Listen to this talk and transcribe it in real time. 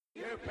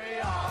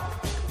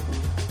UPR,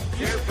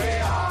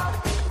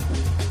 UPR,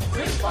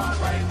 Brisbane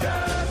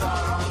Rangers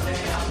are on the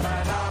up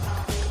and up.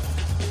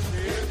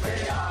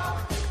 UPR,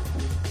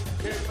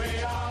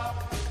 UPR.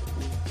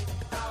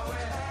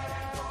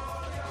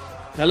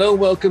 Hello,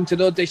 welcome to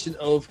the edition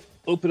of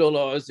Open All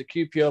Hours, the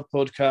QPR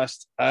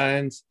podcast,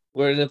 and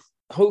we're in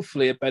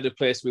hopefully a better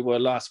place we were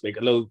last week,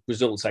 although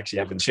results actually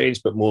haven't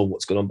changed, but more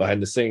what's going on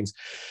behind the scenes.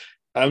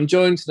 I'm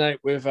joined tonight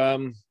with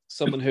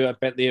someone who I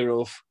bent the ear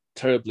off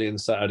terribly on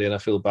Saturday, and I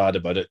feel bad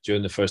about it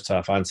during the first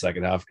half and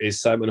second half,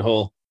 is Simon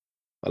Hall.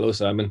 Hello,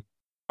 Simon.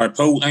 Hi,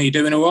 Paul. How you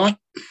doing? All right?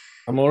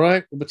 I'm all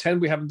right. We'll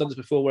pretend we haven't done this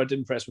before where I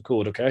didn't press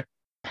record, okay?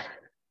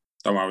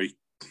 Don't worry.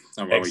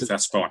 Excellent.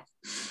 That's fine.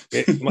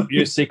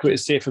 Your secret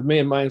is safe for me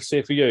and mine is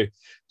safe for you.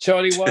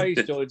 Charlie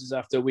Wise joins us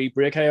after a wee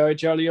break. Hey, all right,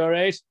 Charlie, you all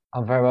right?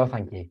 I'm very well,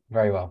 thank you.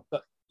 Very well.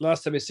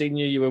 Last time I seen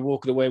you, you were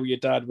walking away with your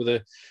dad with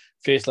a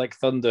face like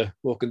thunder,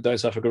 walking down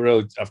South Africa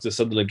Road after the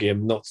Sunderland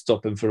game, not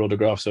stopping for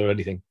autographs or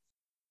anything.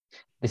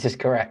 This is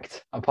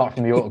correct, apart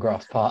from the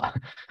autographs part.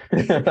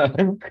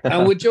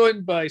 And we're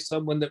joined by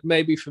someone that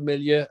may be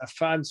familiar, a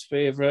fan's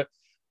favourite,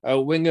 a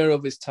winger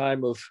of his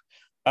time of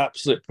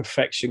absolute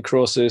perfection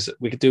crosses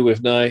we could do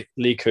with now.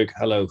 Lee Cook,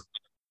 hello.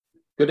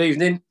 Good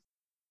evening.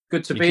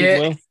 Good to be here.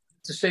 Well?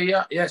 To see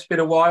you. Yeah, it's been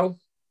a while.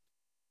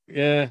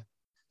 Yeah.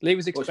 Lee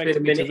was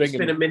expecting me to ring him. It's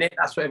been a minute.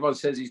 That's what everyone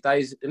says these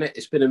days, isn't it?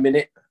 It's been a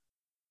minute.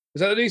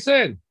 Is that what he's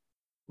saying?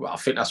 Well, I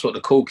think that's what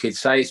the cool kids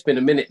say. It's been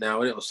a minute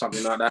now, or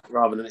something like that,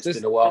 rather than it's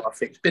been a while. I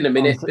think it's been a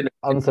minute.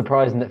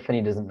 Unsurprising that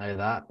Finney doesn't know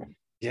that.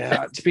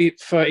 Yeah, to be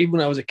fair, even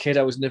when I was a kid,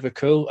 I was never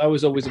cool. I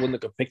was always the one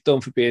that got picked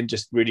on for being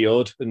just really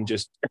odd and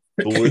just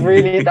boring.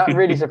 Really, that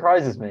really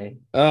surprises me.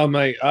 Oh,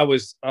 mate, I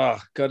was,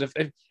 God, if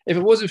it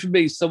wasn't for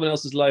me, someone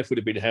else's life would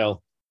have been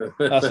hell.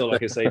 That's all I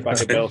can say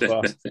back in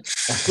Belfast.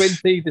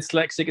 Squinty,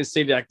 dyslexic and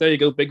celiac. There you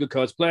go, bingo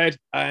cards played.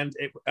 And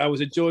I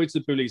was a joy to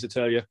the bullies, I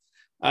tell you.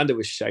 And it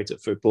was shite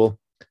at football.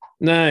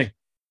 Now,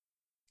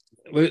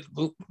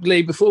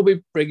 Lee, before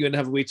we bring you in and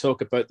have a wee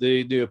talk about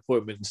the new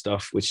appointment and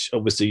stuff, which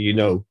obviously you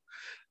know,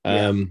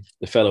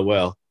 the fellow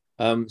well.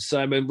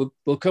 Simon,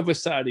 we'll cover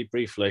Saturday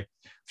briefly.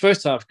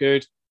 First half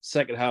good,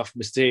 second half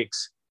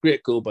mistakes.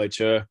 Great goal by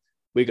Chur.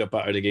 We got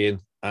battered again,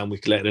 and we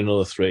collected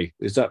another 3.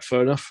 Is that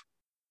fair enough?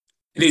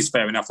 It is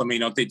fair enough. I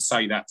mean, I did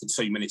say that for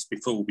 2 minutes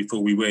before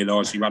we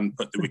realised you hadn't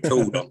put the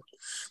record on.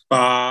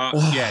 But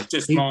yeah,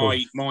 just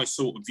my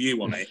sort of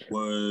view on it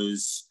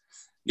was,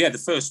 yeah, the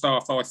first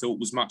half I thought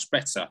was much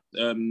better.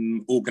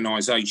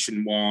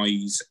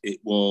 Organisation-wise, it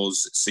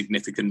was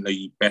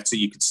significantly better.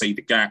 You could see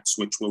the gaps,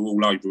 which were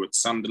all over at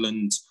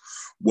Sunderland,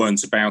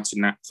 weren't about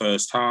in that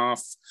first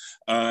half.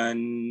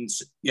 And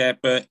yeah,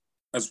 but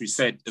as I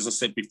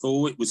said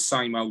before, it was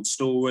same old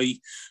story.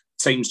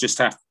 Teams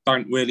just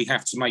don't really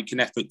have to make an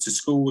effort to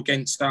score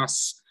against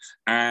us.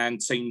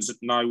 And teams that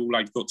know all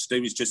they've got to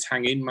do is just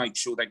hang in, make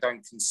sure they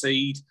don't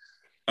concede.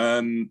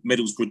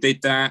 Middlesbrough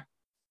did that.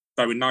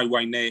 They were no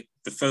way near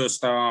the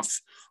first half.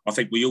 I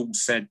think we all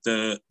said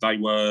that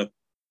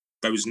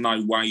there was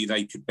no way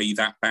they could be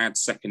that bad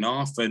second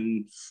half,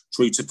 and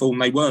true to form,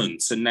 they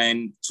weren't. And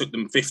then took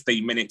them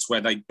 15 minutes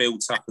where they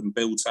built up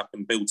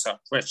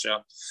pressure,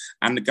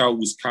 and the goal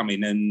was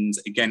coming. And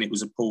again, it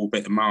was a poor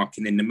bit of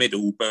marking in the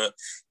middle, but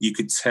you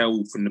could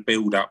tell from the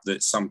build-up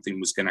that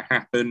something was going to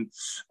happen.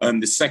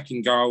 The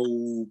second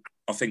goal,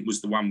 I think,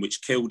 was the one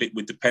which killed it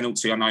with the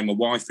penalty. I know my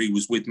wife, who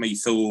was with me,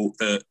 thought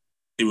that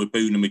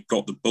Iwabunam had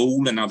got the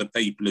ball, and other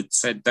people had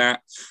said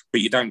that, but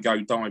you don't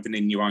go diving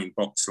in your own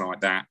box like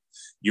that.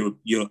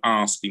 You're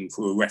asking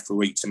for a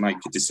referee to make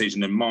a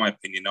decision. In my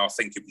opinion, I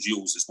think it was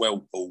yours as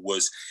well, Paul,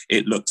 was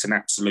it looked an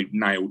absolute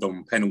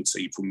nailed-on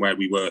penalty from where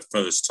we were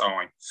first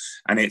time.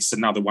 And it's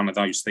another one of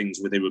those things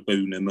with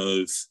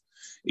Iwabunam of,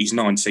 he's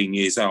 19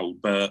 years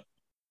old, but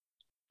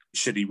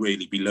should he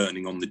really be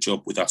learning on the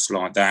job with us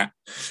like that?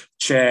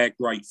 Chair,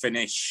 great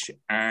finish.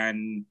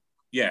 And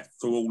yeah,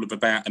 for all of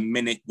about a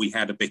minute, we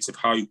had a bit of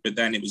hope, but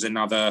then it was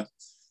another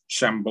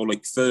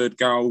shambolic third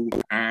goal,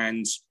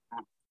 and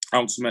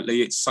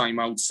ultimately it's same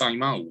old.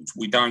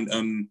 We don't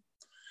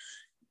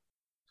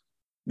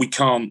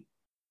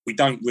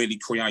really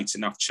create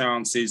enough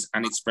chances,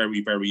 and it's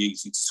very, very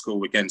easy to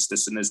score against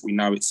us. And as we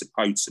know, it's a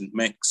potent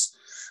mix.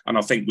 And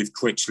I think with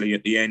Critchley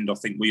at the end, I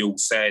think we all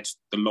said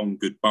the long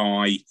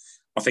goodbye.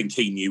 I think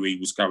he knew he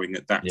was going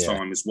at that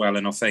time as well.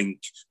 And I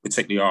think,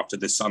 particularly after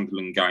the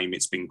Sunderland game,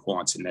 it's been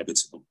quite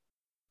inevitable.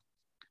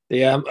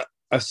 Yeah,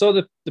 I saw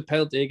the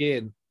penalty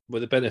again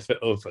with the benefit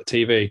of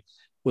TV.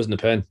 Wasn't a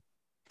pen.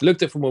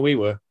 Looked it from where we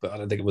were, but I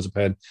don't think it was a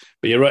pen.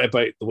 But you're right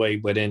about the way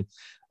he went in.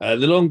 The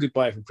long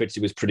goodbye from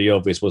Critchley was pretty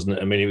obvious, wasn't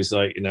it? I mean, he was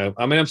like,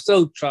 I'm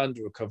still trying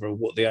to recover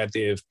what the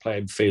idea of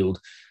playing field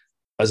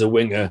as a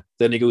winger.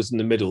 Then he goes in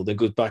the middle, then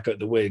goes back out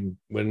the wing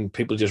when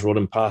people just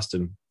run past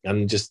him.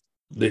 And just,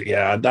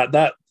 yeah.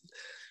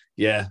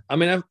 I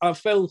mean, I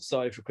felt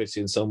sorry for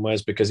Critchley in some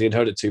ways because he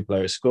inherited 2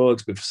 players'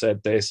 squads. We've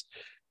said this.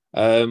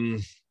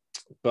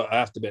 But I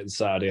have to admit, on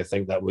Saturday, I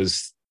think that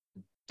was,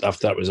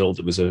 after that result,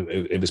 it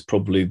was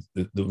probably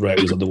the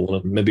writers on the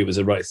wall. Maybe it was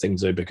the right thing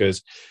to do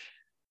because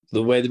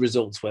the way the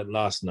results went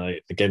last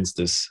night against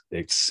us,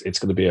 it's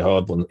going to be a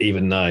hard one,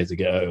 even now, to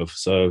get out of.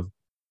 So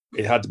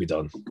it had to be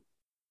done,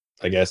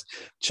 I guess.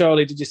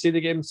 Charlie, did you see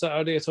the game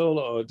Saturday at all,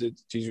 or did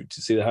you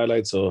see the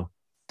highlights? Or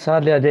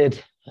Sadly, I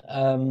did.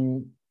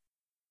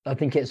 I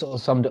think it sort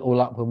of summed it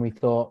all up when we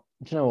thought,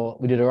 do you know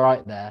what, we did all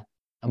right there,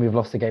 and we've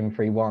lost the game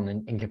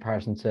 3-1 in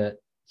comparison to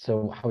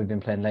how we've been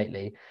playing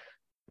lately.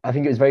 I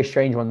think it was a very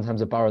strange one in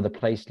terms of Borough. The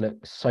place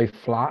looked so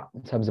flat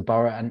in terms of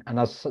Borough, and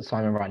as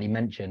Simon rightly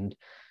mentioned,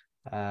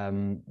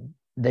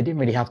 they didn't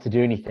really have to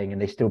do anything,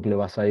 and they still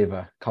blew us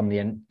over come the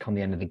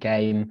end of the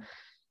game.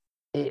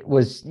 It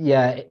was,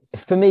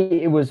 for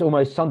me, it was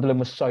almost Sunderland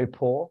was so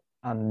poor,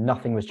 and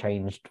nothing was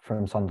changed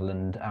from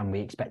Sunderland, and we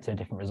expected a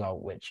different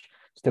result, which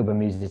still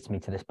bemuses me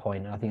to this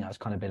point. And I think that's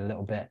kind of been a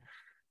little bit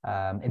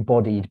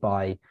embodied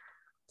by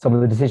some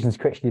of the decisions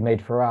Critchley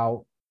made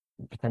throughout,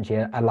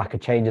 potentially a lack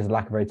of changes, a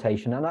lack of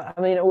rotation. And I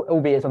mean,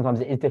 albeit sometimes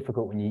it is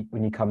difficult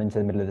when you come into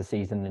the middle of the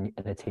season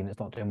and a team that's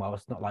not doing well.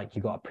 It's not like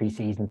you got a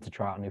pre-season to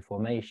try out new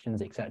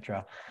formations,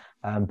 etc.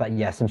 But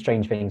yeah, some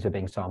strange things were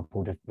being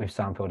sampled with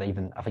Sandfield.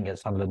 Even I think at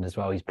Sunderland as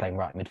well, he's playing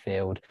right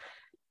midfield.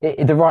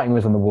 The writing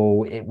was on the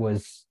wall. It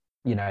was,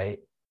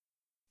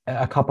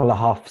 a couple of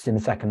halves in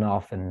the second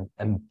half, and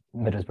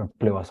Middlesbrough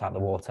blew us out of the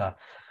water.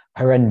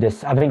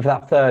 Horrendous. I think for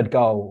that third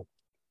goal,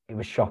 it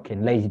was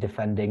shocking. Lazy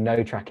defending,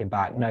 no tracking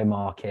back, no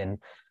marking.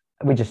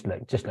 We just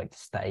looked to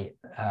stay.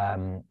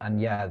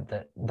 And yeah,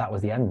 that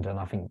was the end. And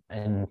I think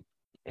in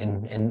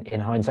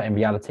hindsight, in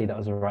reality, that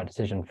was the right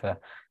decision for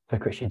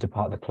Critchley to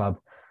depart the club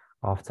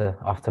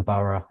after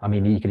Borough. I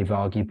mean, you could have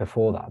argued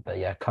before that, but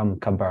yeah, come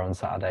Borough on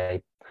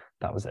Saturday,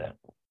 that was it.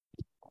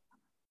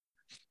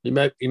 You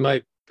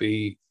might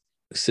be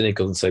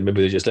cynical and say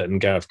maybe they're just letting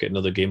Gareth get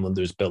another game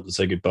under his belt to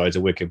say goodbye to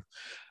Wickham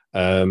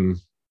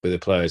with the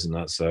players and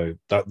that. So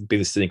that would be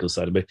the cynical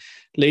side of it.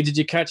 Lee, did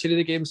you catch any of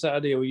the game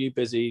Saturday, or were you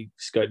busy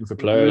scouting for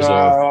players? No,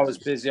 or? I was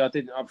busy. I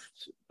didn't.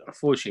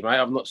 Unfortunately, mate,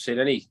 I've not seen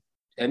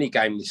any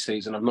game this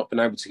season. I've not been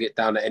able to get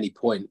down at any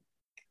point.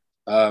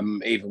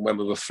 Even when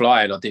we were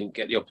flying, I didn't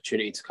get the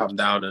opportunity to come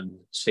down and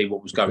see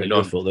what was going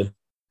on. Then.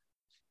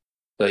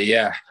 But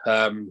yeah,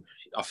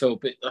 I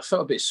felt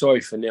a bit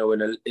sorry for Neil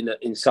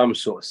in some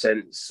sort of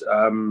sense,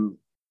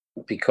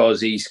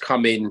 because he's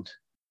come in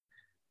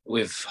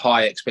with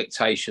high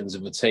expectations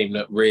of a team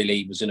that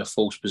really was in a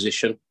false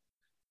position.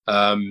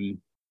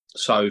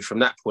 So from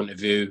that point of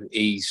view,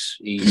 he's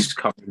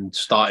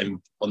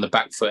starting on the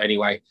back foot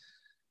anyway.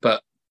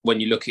 But when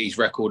you look at his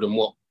record and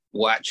what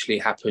actually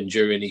happened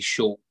during his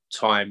short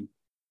time,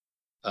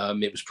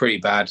 it was pretty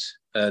bad,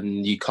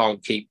 and you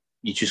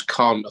just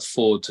can't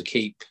afford to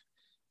keep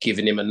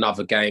giving him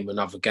another game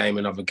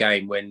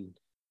when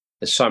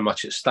there's so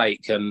much at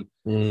stake. And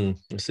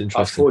that's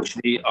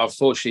interesting.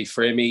 Unfortunately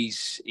for him,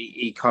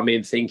 he come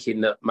in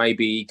thinking that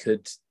maybe he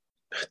could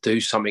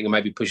do something and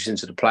maybe push us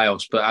into the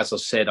playoffs. But as I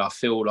said, I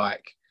feel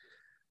like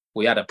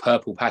we had a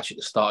purple patch at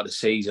the start of the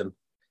season,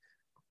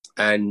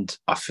 and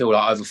I feel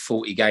like over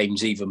 40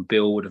 games, even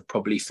Bill would have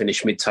probably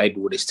finished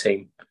mid-table with his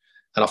team.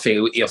 And I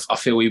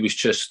feel he was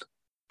just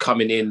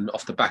coming in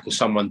off the back of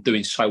someone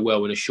doing so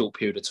well in a short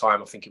period of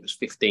time. I think it was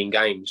 15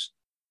 games.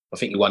 I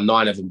think he won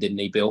 9 of them, didn't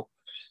he, Bill?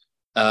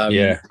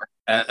 Yeah.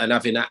 And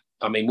having that,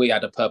 I mean, we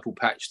had a purple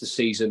patch the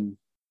season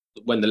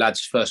when the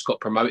lads first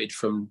got promoted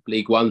from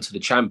League One to the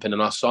Champion,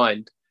 and I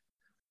signed.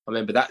 I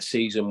remember that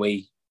season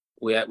we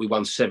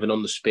won 7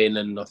 on the spin,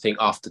 and I think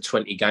after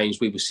 20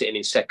 games we were sitting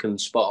in second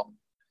spot.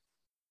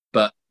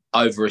 But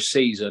over a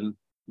season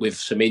with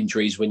some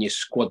injuries, when your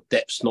squad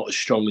depth's not as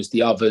strong as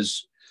the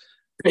others,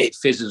 it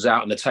fizzles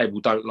out and the table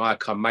don't lie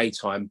come May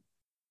time.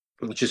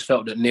 I just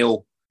felt that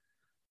Neil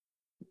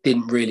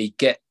didn't really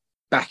get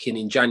back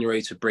in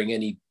January to bring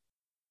any,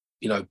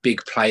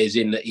 big players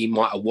in that he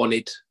might have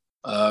wanted.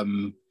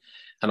 And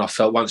I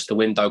felt once the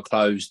window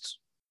closed,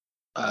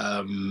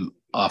 I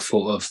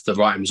thought of the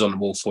writing was on the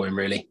wall for him,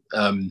 really.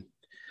 And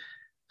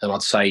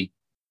I'd say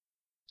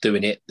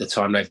doing it the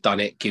time they've done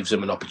it gives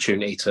them an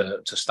opportunity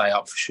to stay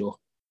up for sure.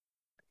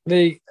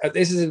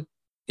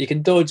 You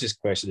can dodge this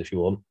question if you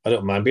want. I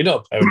don't mind, but you're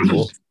not a player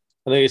anymore.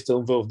 I know you're still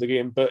involved in the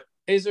game, but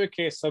is there a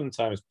case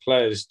sometimes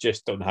players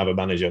just don't have a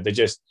manager? It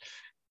just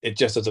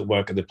doesn't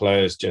work, and the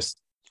players just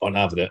aren't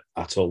having it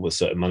at all with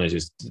certain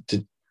managers.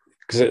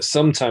 Because it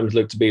sometimes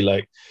looked to be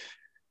like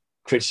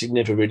Critchley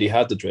never really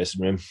had the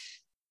dressing room.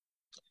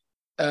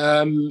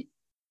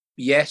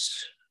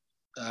 Yes,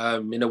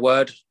 in a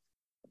word,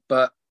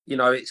 but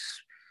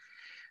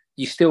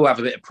you still have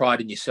a bit of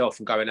pride in yourself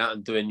and going out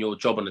and doing your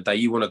job on the day.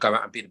 You want to go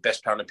out and be the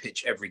best player on the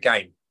pitch every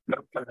game.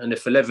 And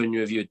if 11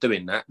 of you are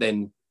doing that,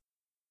 then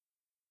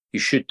you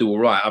should do all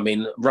right. I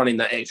mean, running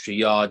that extra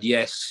yard,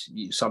 yes,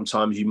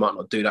 sometimes you might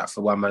not do that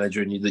for one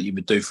manager and that you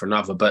would do for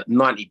another, but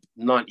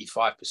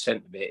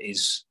 95% of it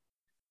is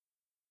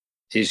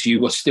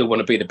you will still want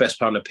to be the best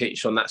player on the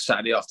pitch on that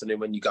Saturday afternoon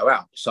when you go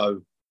out.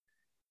 So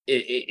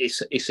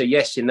it's a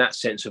yes in that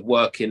sense of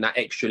working that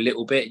extra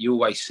little bit. You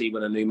always see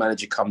when a new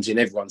manager comes in,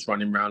 everyone's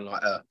running around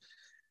like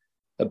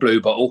a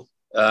blue bottle.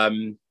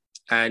 And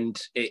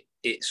and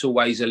it's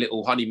always a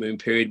little honeymoon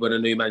period when a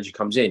new manager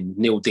comes in.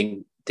 Neil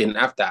didn't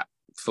have that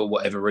for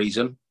whatever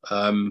reason,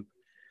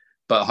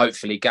 but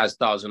hopefully Gaz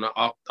does, and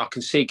I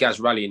can see Gaz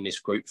rallying this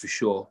group for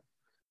sure.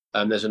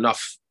 There's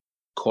enough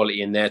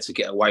quality in there to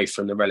get away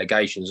from the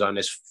relegation zone.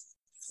 There's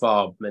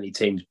far many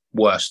teams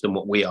worse than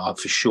what we are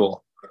for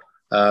sure.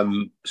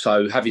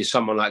 So having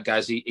someone like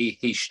Gaz,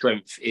 his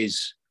strength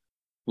is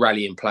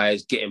rallying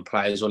players, getting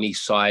players on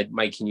his side,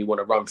 making you want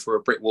to run through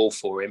a brick wall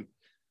for him.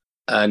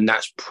 And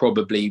that's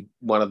probably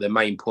one of the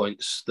main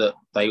points that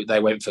they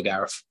went for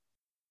Gareth.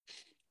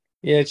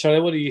 Yeah,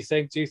 Charlie, what do you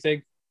think?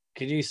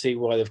 Can you see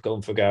why they've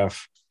gone for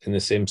Gareth in the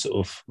same sort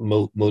of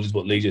mode as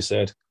what Lee just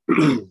said?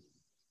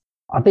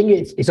 I think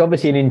it's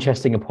obviously an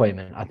interesting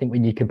appointment. I think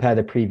when you compare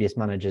the previous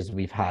managers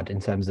we've had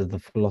in terms of the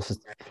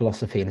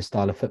philosophy and the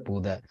style of football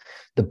that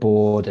the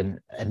board and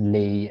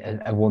Lee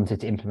have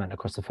wanted to implement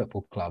across the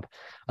football club,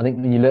 I think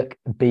when you look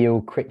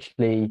Beale,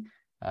 Critchley,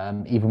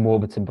 even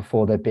Warburton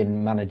before, they've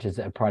been managers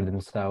that have prided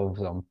themselves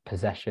on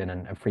possession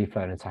and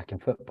free-flowing attacking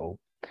football.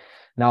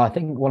 Now, I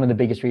think one of the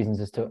biggest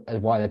reasons as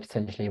why they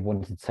potentially have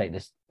wanted to take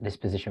this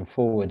position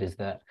forward is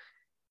that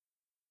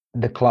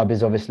the club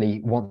is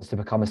obviously wants to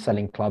become a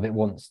selling club. It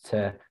wants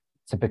to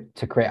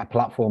create a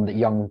platform that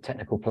young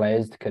technical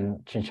players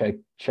can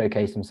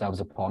showcase themselves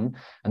upon,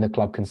 and the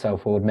club can sell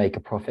forward, make a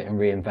profit, and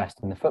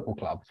reinvest in the football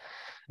club.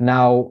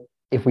 Now,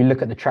 if we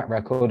look at the track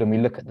record and we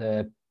look at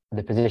the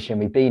position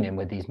we've been in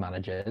with these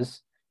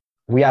managers,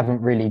 we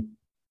haven't really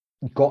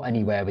got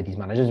anywhere with these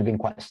managers. We've been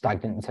quite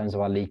stagnant in terms of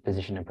our league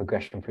position and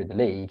progression through the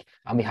league,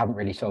 and we haven't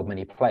really sold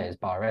many players,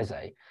 bar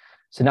Eze.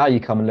 So now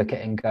you come and look at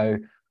it and go,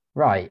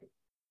 right,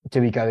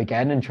 do we go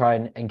again and try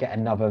and get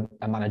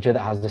a manager that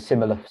has a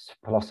similar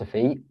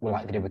philosophy,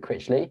 like they did with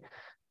Critchley?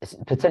 It's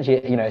potentially,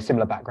 a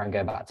similar background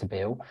going back to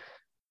Beale,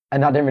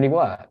 and that didn't really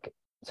work.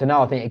 So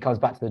now I think it comes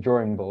back to the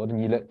drawing board,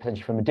 and you look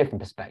potentially from a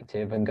different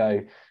perspective and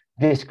go,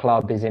 this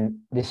squad,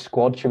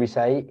 should we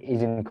say,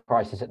 is in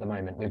crisis at the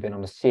moment. We've been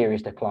on a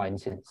serious decline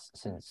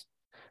since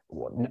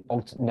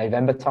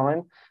November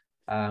time.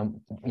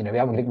 We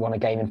haven't won a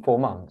game in 4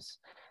 months.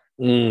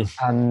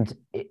 And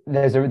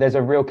there's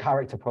a real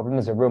character problem,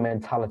 there's a real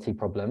mentality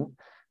problem,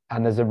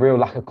 and there's a real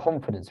lack of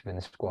confidence within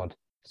the squad.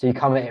 So you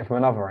come at it from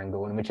another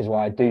angle, and which is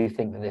why I do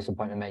think that this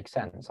appointment makes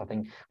sense. I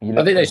think you're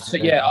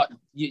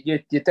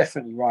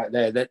definitely right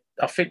there.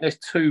 I think there's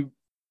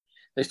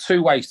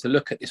two ways to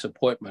look at this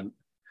appointment.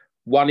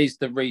 One is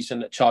the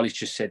reason that Charlie's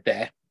just said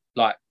there,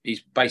 like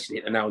he's basically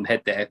hit the nail on the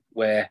head there,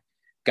 where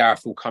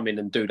Gareth will come in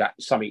and do that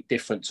something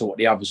different to what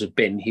the others have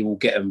been. He will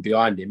get them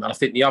behind him. And I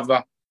think the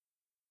other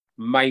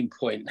main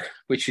point,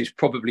 which is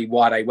probably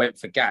why they went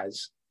for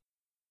Gaz,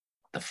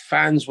 the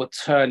fans were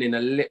turning a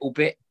little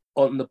bit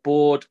on the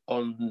board,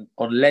 on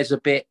Les a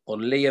bit,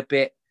 on Lee a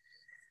bit.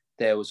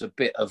 There was a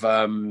bit of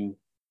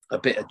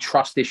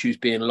trust issues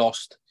being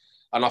lost,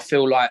 and I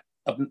feel like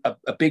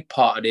a big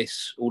part of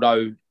this,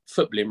 although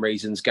footballing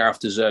reasons, Gareth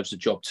deserves the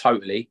job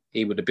totally.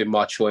 He would have been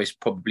my choice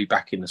probably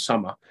back in the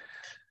summer.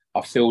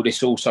 I feel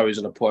this also is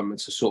an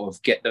appointment to sort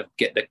of get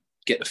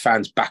the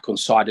fans back on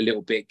side a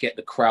little bit, get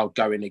the crowd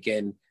going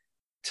again,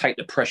 take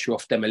the pressure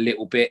off them a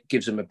little bit,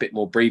 gives them a bit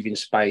more breathing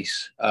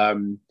space.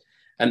 And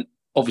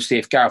obviously,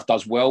 if Gareth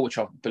does well, which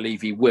I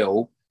believe he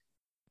will,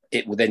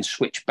 it will then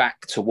switch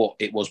back to what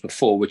it was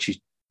before, which is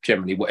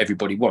generally what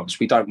everybody wants.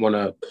 We don't want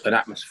an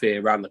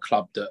atmosphere around the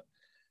club that,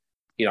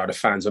 the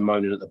fans are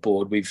moaning at the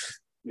board.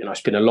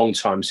 It's been a long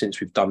time since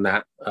we've done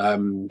that.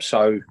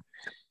 So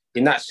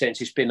in that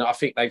sense, I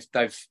think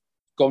they've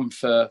gone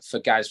for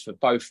Gaz for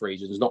both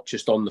reasons, not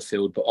just on the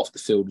field, but off the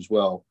field as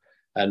well.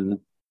 And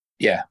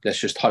yeah, let's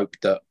just hope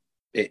that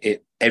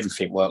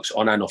everything works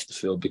on and off the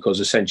field, because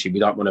essentially we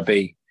don't want to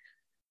be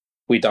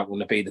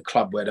the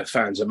club where the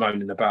fans are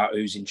moaning about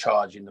who's in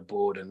charge in the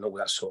board and all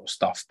that sort of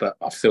stuff. But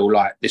I feel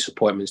like this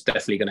appointment is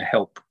definitely going to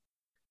help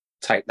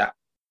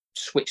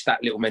switch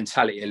that little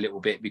mentality a little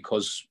bit,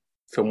 because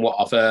from what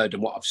I've heard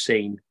and what I've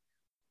seen,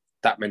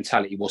 that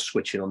mentality was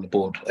switching on the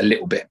board a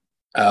little bit.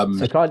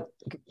 So can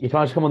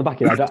I just come on the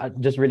back of that?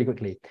 Just really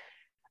quickly.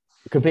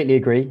 Completely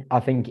agree. I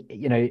think,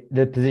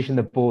 the position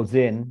the board's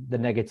in, the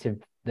negative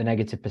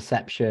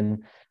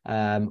perception,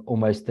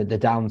 almost the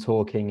down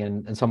talking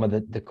and some of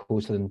the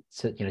calls for them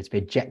to be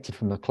ejected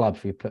from the club,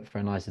 if you put for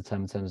a nicer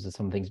term, in terms of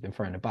some things been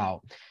thrown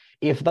about.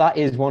 If that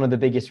is one of the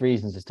biggest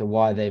reasons as to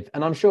why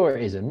and I'm sure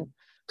it isn't,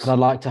 but I'd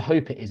like to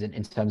hope it isn't,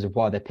 in terms of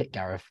why they picked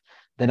Gareth,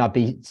 then I'd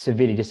be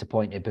severely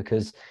disappointed,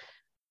 because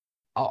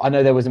I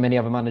know there wasn't many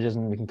other managers,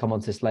 and we can come on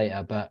to this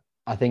later, but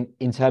I think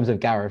in terms of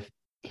Gareth,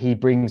 he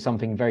brings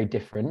something very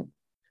different,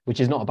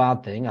 which is not a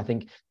bad thing. I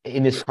think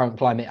in this current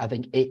climate, I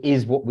think it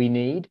is what we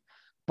need,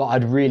 but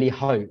I'd really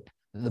hope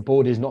that the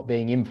board is not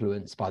being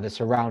influenced by the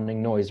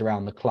surrounding noise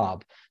around the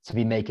club to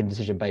be making a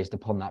decision based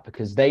upon that,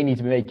 because they need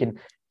to be making,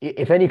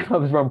 if any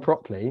clubs run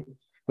properly,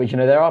 which,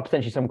 there are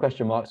potentially some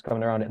question marks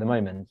coming around at the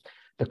moment,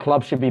 the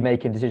club should be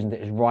making decisions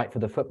that is right for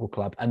the football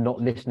club, and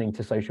not listening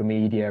to social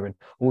media and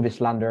all this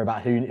slander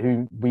about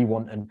who we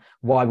want and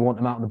why we want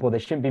them out on the board. They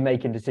shouldn't be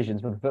making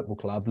decisions for the football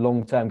club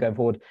long term going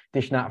forward,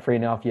 dishing out a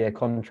 3.5-year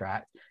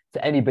contract,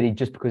 to anybody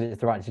just because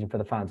it's the right decision for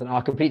the fans. And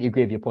I completely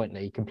agree with your point,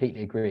 Lee.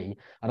 Completely agree.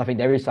 And I think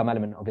there is some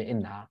element of it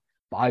in that.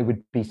 But I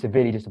would be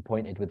severely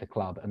disappointed with the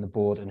club and the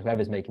board and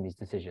whoever's making these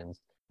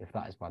decisions if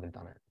that is why they've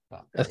done it.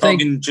 But if I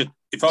can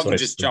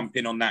just jump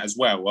in on that as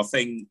well, I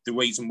think the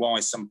reason why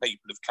some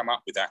people have come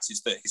up with that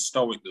is that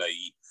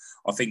historically,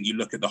 I think you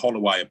look at the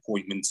Holloway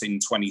appointment in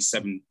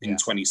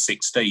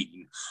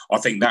 2016. I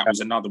think that was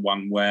another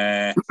one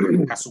where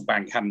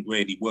Hasselbank hadn't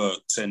really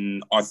worked,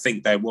 and I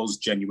think there was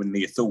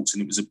genuinely a thought,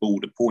 and it was a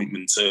board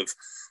appointment of,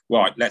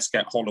 right, let's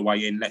get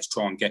Holloway in, let's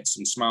try and get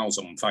some smiles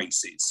on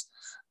faces,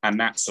 and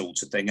that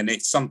sort of thing. And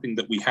it's something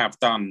that we have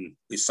done.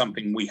 It's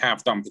something we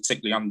have done,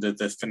 particularly under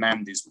the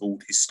Fernandes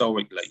board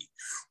historically.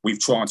 We've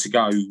tried to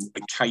go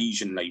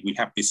occasionally. We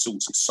have this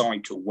sort of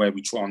cycle where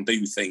we try and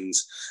do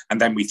things and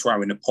then we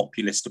throw in a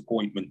populist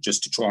appointment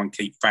just to try and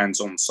keep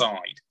fans on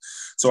side.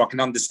 So I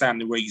can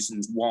understand the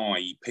reasons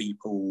why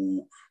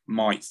people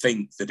might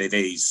think that it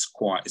is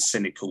quite a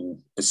cynical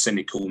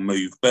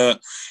move. But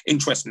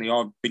interestingly,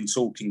 I've been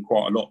talking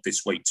quite a lot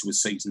this week to a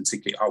season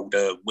ticket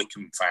holder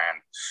Wycombe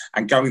fan.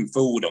 And going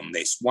forward on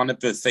this, one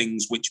of the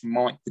things which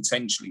might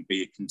potentially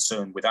be a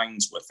concern with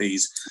Ainsworth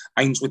is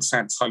Ainsworth's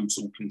had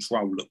total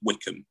control at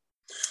Wycombe.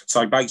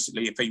 So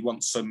basically, if he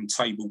wants some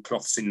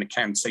tablecloths in the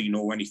canteen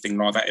or anything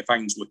like that, if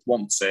Ainsworth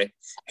wants it,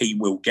 he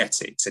will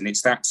get it. And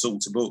it's that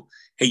sort of book.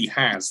 He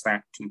has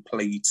that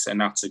complete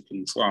and utter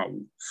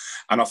control.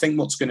 And I think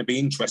what's going to be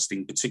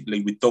interesting,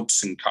 particularly with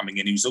Dobson coming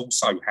in, who's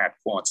also had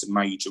quite a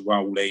major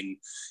role in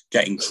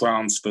getting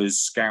transfers,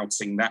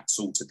 scouting, that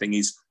sort of thing,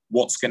 is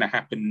what's going to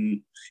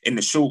happen in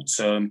the short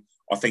term.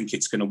 I think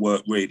it's going to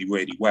work really,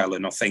 really well.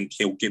 And I think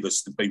he'll give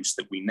us the boost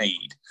that we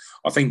need.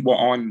 I think what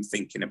I'm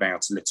thinking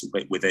about a little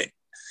bit with it,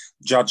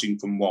 judging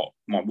from what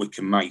my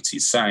Wycombe mate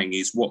is saying,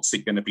 is what's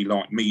it going to be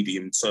like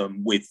medium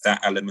term with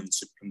that element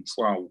of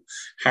control?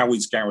 How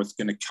is Gareth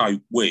going to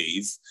cope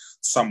with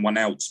someone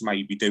else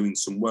maybe doing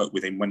some work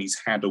with him when he's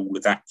had all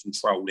of that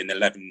control in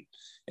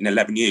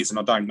 11 years? And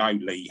I don't know,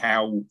 Lee,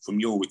 how, from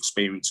your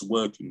experience of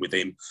working with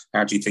him,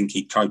 how do you think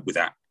he'd cope with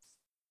that?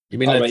 You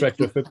mean the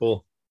director of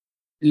football?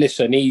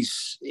 Listen,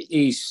 he's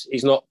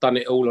not done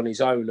it all on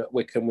his own at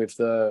Wycombe with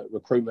the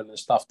recruitment and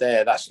stuff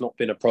there. That's not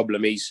been a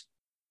problem.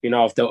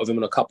 I've dealt with him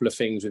on a couple of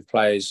things with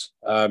players.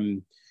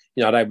 They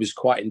was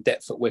quite in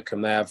depth at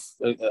Wycombe. They have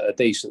a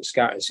decent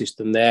scouting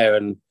system there,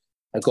 and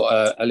they've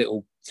got a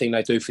little thing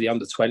they do for the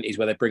under-20s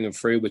where they bring them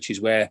through, which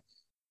is where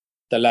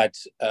the lad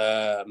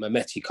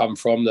Mehmeti come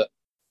from that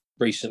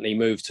recently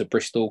moved to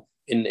Bristol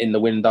in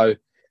the window.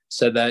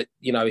 So that,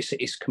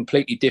 it's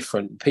completely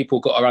different.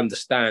 People got to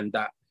understand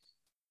that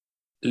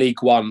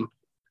League One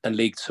and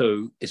League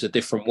Two is a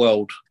different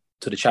world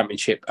to the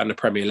Championship and the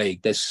Premier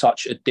League. There's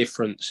such a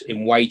difference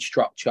in wage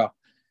structure,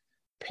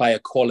 player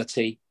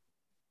quality,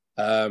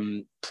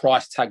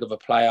 price tag of a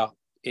player.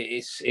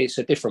 It's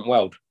a different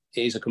world.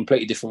 It is a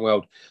completely different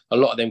world. A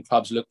lot of them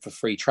clubs look for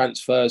free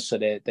transfers, so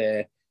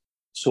they're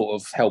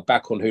sort of held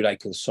back on who they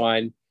can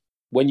sign.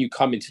 When you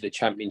come into the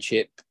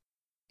Championship,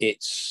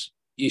 it's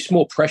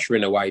more pressure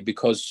in a way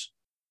because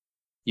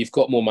you've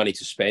got more money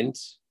to spend.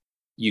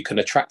 You can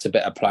attract a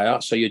better player,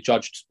 so you're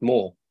judged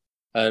more.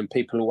 And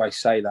people always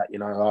say that,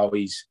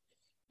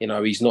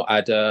 he's not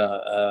had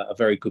a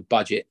very good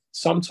budget.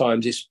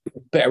 Sometimes it's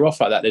better off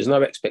like that. There's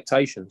no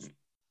expectations.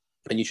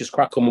 And you just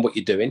crack on with what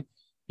you're doing.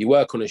 You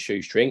work on a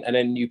shoestring and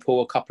then you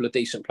pull a couple of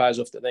decent players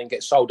off that then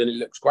get sold and it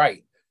looks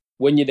great.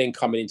 When you're then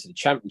coming into the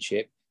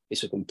Championship,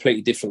 it's a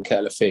completely different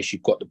kettle of fish.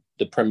 You've got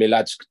the Premier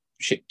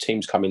League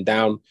teams coming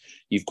down.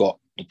 You've got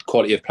the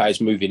quality of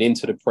players moving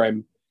into the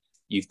Prem.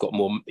 You've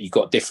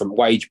got different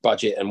wage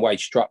budget and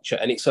wage structure,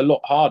 and it's a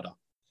lot harder.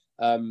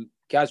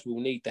 Gaz will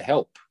need the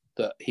help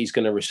that he's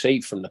going to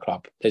receive from the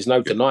club. There's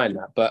no denying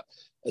that. But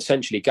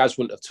essentially, Gaz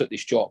wouldn't have took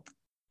this job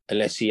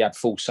unless he had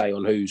full say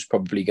on who's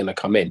probably going to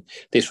come in.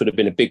 This would have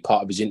been a big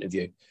part of his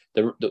interview.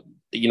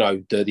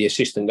 The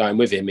assistant going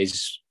with him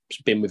has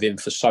been with him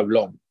for so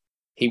long.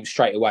 He was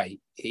straight away.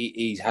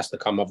 He has to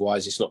come,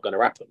 otherwise it's not going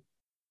to happen.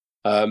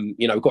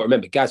 We've got to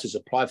remember, Gaz has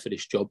applied for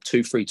this job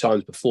 2-3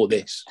 times before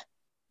this.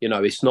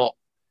 It's not.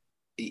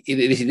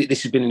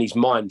 This has been in his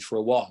mind for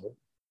a while,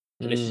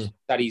 and he's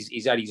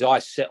had his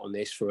eyes set on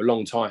this for a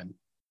long time,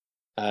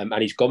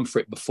 and he's gone for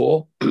it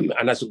before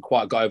and hasn't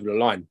quite got over the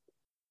line.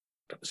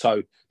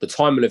 So the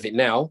timing of it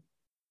now,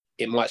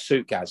 it might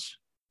suit Gaz.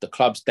 The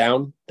club's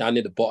down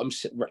near the bottom,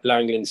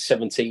 lying in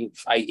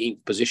 17th,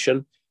 18th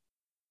position.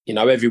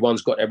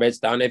 Everyone's got their heads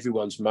down,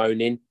 everyone's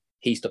moaning.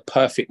 He's the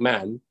perfect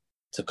man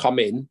to come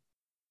in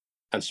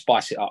and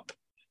spice it up.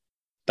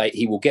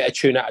 He will get a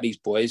tune out of these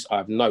boys, I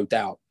have no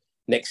doubt.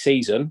 Next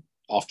season,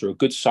 after a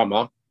good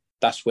summer,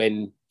 that's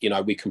when,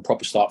 we can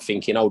properly start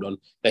thinking, hold on,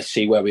 let's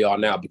see where we are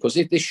now. Because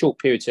if this short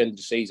period to end of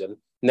the season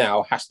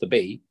now has to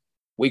be,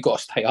 we got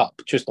to stay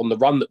up just on the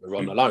run that we're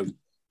on alone.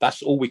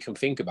 That's all we can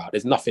think about.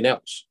 There's nothing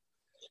else.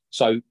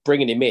 So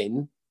bringing him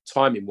in,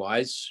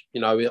 timing-wise,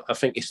 I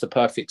think it's the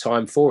perfect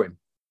time for him.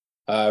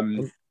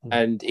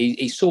 And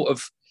he's sort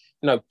of,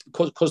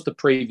 because the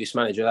previous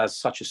manager has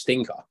such a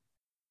stinker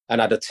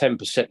and had a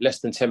 10%, less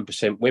than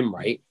 10% win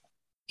rate,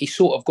 he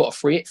sort of got a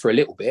free hit for a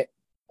little bit.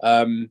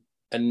 And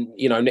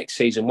you know, next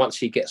season, once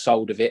he gets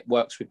hold of it,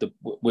 works with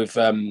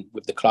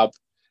the club,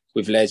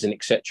 with Les and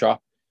etc.,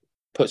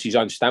 puts his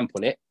own stamp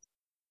on it.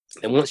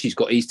 And once he's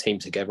got his team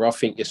together, I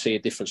think you'll see a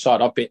different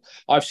side.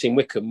 I've seen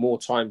Wycombe more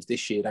times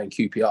this year than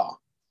QPR,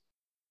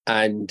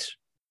 and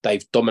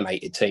they've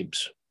dominated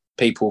teams.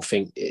 People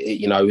think,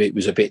 you know, it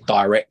was a bit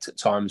direct at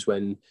times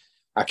when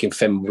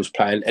Akinfenwa was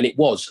playing, and it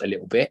was a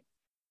little bit,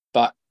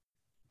 but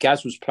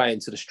Gaz was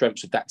playing to the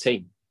strengths of that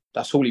team.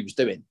 That's all he was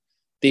doing.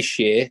 This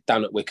year,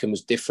 down at Wycombe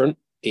was different.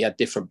 He had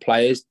different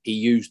players. He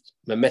used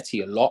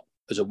Mehmeti a lot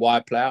as a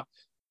wide player.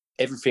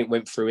 Everything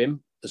went through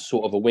him as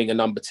sort of a winger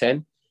number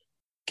 10.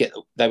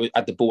 They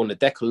had the ball on the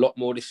deck a lot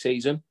more this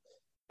season,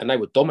 and they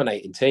were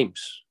dominating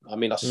teams. I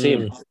mean, I see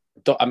him.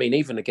 I mean,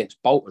 even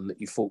against Bolton,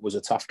 that you thought was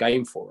a tough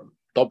game for him,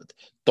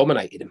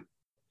 dominated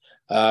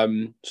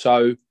him.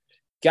 So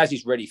Gaz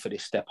is ready for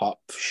this step up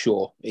for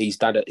sure. He's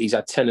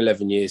had 10,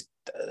 11 years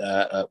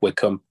at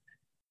Wycombe.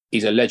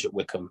 He's a legend at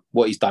Wycombe.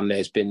 What he's done there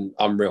has been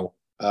unreal.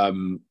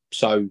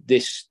 So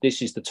this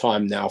is the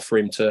time now for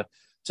him to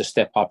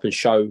step up and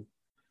show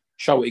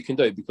what he can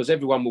do, because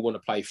everyone will want to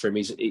play for him.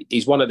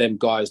 He's one of them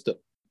guys that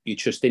you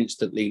just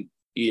instantly,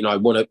 you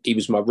know, he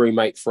was my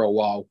roommate for a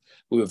while.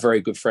 We were very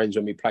good friends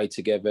when we played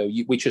together.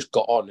 We just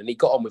got on, and he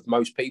got on with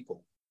most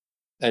people.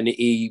 And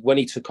when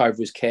he took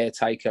over as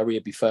caretaker,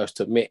 he'd be first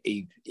to admit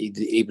he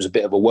was a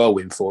bit of a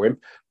whirlwind for him.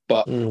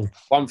 But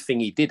one thing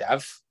he did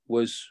have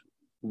was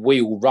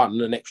we all run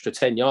an extra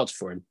 10 yards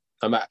for him.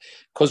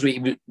 Because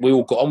we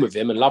all got on with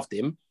him and loved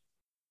him,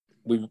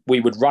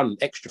 we would run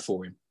extra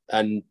for him.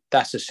 And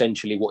that's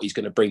essentially what he's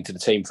going to bring to the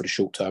team for the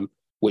short term,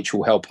 which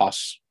will help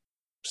us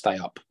stay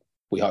up,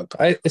 we hope.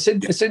 It's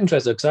interesting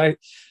because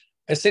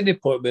I see the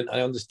appointment.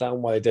 I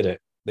understand why they did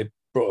it. They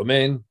brought him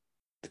in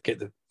to get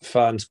the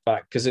fans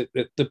back, because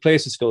the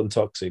place is going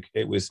toxic.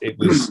 It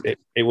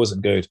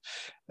wasn't good.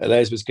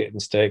 Les was getting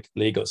stick.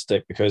 Lee got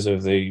stick because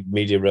of the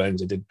media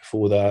rounds they did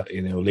before that.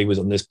 You know, Lee was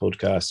on this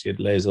podcast. You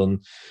had Les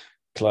on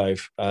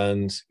Clive,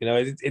 and you know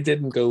it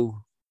didn't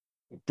go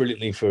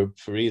brilliantly for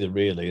either,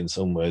 really, in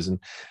some ways.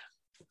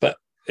 But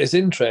it's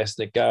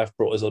interesting that Gareth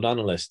brought his own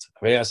analyst.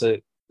 I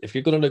mean, if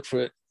you're going to look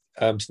for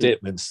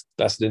statements,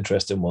 that's an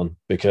interesting one,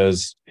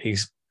 because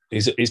he's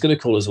going to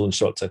call his own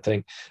shots, I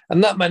think.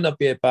 And that might not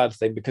be a bad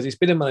thing, because he's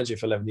been a manager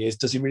for 11 years.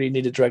 Does he really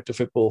need a director of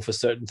football for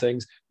certain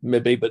things?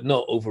 Maybe, but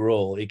not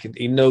overall.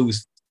 He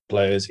knows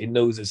players. He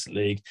knows this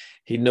league.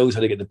 He knows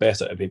how to get the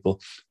best out of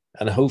people.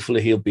 And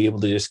hopefully he'll be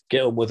able to just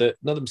get on with it.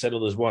 Not that I'm saying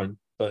others won't,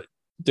 but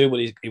do what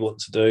he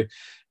wants to do.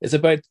 It's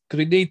about, because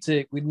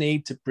we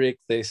need to break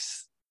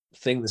this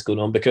thing that's going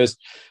on, because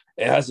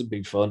it hasn't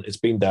been fun. It's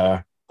been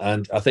dire.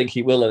 And I think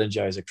he will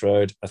energise a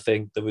crowd. I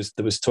think there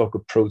was talk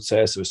of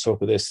protest, there was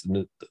talk of this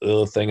and the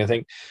other thing. I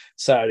think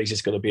Saturday's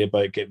just going to be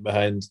about getting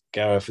behind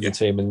Gareth and the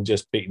team and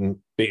just beating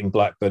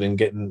Blackburn and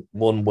getting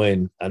one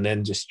win, and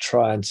then just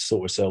trying to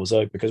sort ourselves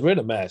out, because we're in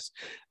a mess.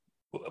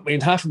 I mean,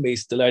 half of me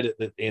is delighted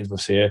that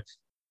Ainsworth's here,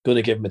 going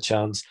to give him a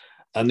chance,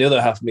 and the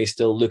other half of me is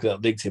still looking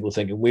at the league table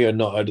thinking we are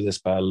not out of this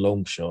by a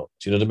long shot.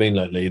 Do you know what I mean?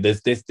 Like, Lee,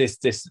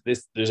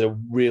 there's a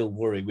real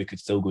worry we could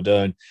still go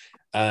down,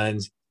 and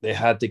they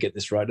had to get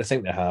this right. I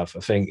think they have. I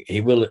think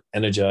he will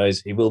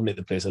energise. He will make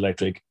the place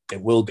electric.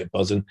 It will get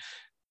buzzing.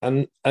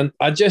 And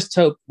I just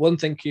hope one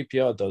thing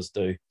QPR does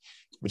do,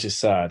 which is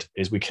sad,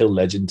 is we kill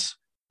legends.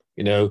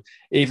 You know,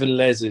 even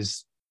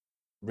Les's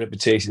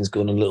reputation's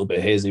gone a little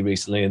bit hazy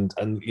recently.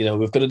 And you know,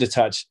 we've got to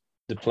detach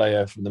the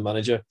player from the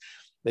manager.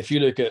 If you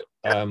look at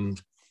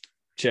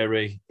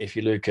Cherry, if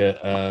you look at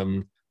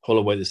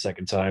Holloway the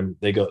second time,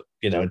 they got,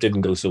 you know, it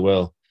didn't go so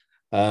well.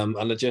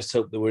 And I just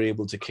hope that we're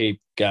able to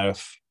keep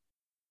Gareth.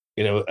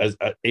 You know,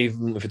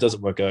 even if it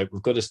doesn't work out,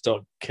 we've got to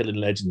start killing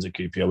legends at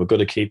QPR. We've got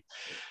to keep.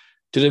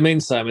 Do you know what I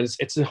mean, Simon?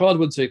 It's a hard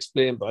one to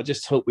explain, but I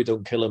just hope we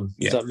don't kill him.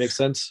 Does that make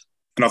sense?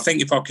 And I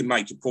think if I can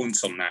make a point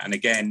on that, and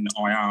again,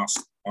 I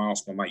asked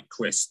my mate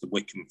Chris, the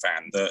Wycombe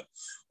fan, that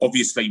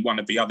obviously one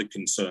of the other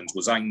concerns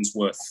was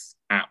Ainsworth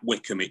at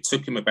Wycombe. It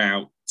took him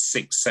about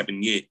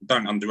 6-7 years.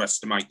 Don't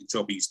underestimate the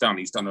job he's done.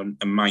 He's done an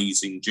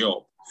amazing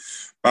job.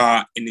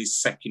 But in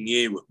his second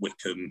year at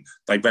Wycombe,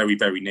 they very,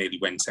 very nearly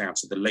went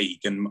out of the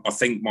league. And I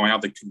think my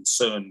other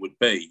concern would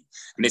be,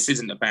 and this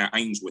isn't about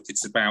Ainsworth,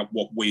 it's about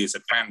what we as a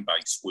fan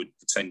base would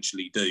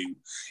potentially do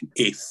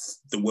if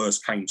the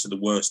worst came to the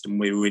worst and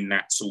we were in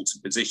that sort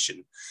of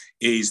position,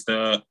 is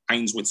that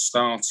Ainsworth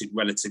started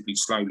relatively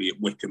slowly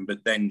at Wycombe,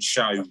 but then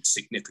showed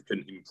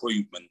significant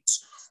improvement.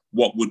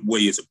 What would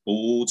we as a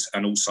board,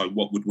 and also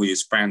what would we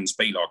as fans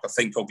be like? I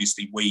think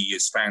obviously we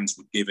as fans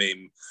would give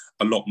him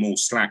a lot more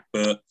slack,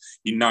 but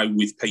you know,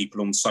 with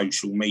people on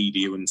social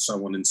media and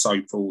so on and so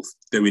forth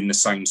doing the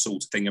same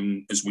sort of thing,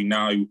 and as we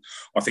know,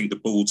 I think the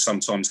board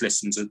sometimes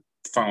listens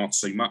far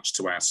too much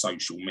to our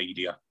social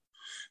media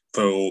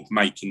for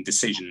making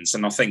decisions,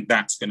 and I think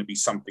that's going to be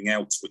something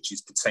else which is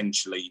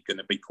potentially going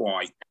to be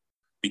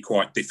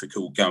quite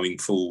difficult going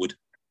forward.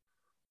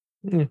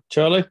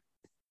 Charlie?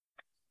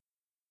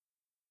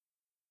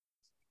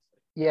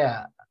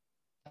 Yeah,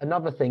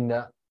 another thing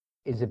that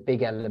is a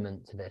big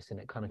element to this, and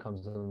it kind of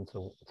comes on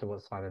to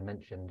what Simon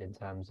mentioned in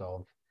terms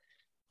of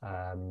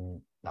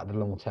like the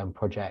long-term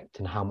project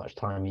and how much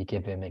time you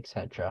give him,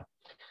 etc.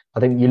 I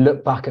think you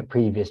look back at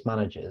previous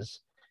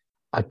managers,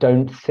 I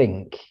don't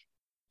think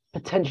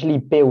potentially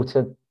built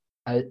a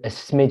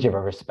smidge of a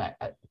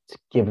respect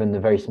given the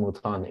very small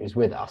time that he was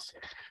with us.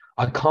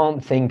 I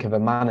can't think of a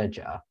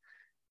manager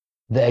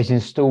that has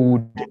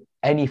installed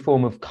any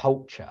form of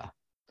culture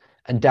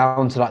and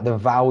down to like the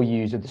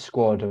values of the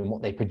squad and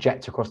what they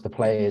project across the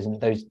players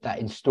and that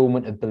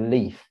installment of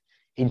belief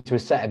into a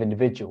set of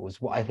individuals,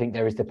 what I think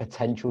there is the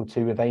potential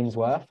to with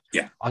Ainsworth.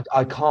 Yeah.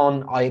 I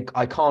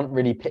can't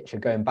really picture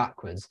going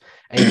backwards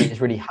anything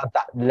that's really had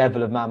that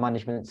level of man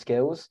management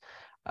skills.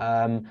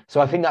 So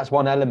I think that's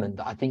one element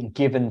that I think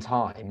given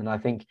time, and I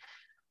think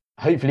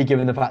hopefully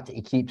given the fact that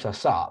he keeps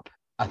us up,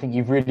 I think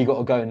you've really got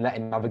to go and let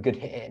him have a good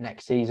hit at it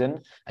next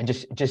season and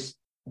just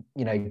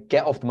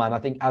get off the man. I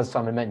think, as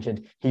Simon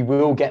mentioned, he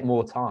will get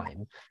more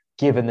time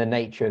given the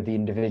nature of the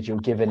individual,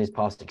 given his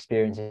past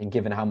experience, and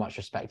given how much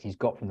respect he's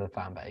got from the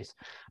fan base.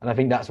 And I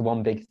think that's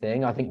one big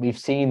thing. I think we've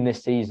seen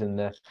this season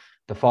the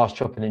fast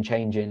chopping and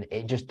changing.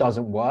 It just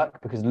doesn't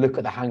work because look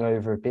at the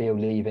hangover of Beale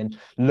leaving.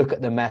 Look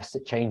at the mess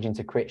that changing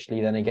to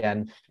Critchley. Then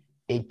again,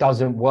 it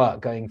doesn't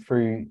work going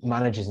through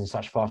managers in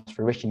such fast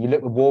fruition. You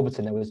look with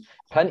Warburton, there was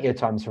plenty of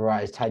times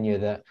throughout his tenure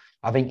that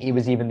I think it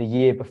was even the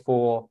year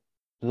before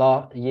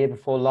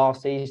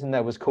last season,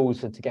 there was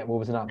calls to get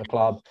Warburton out of the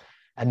club.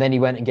 And then he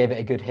went and gave it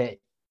a good hit.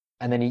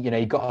 And then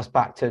he got us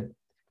back to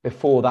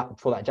before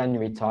that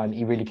January time,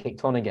 he really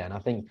kicked on again. I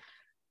think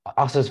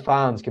us as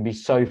fans can be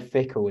so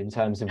fickle in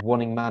terms of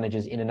wanting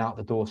managers in and out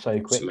the door so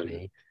quickly.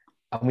 Absolutely.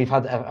 And we've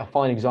had a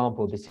fine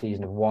example this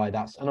season of why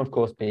that's, and of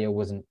course Beale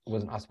wasn't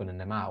us winning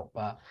them out,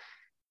 but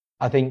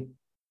I think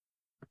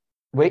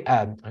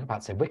I'm about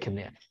to say Wickham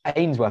there.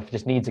 Ainsworth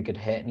just needs a good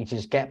hit and you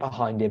just get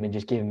behind him and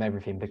just give him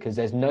everything, because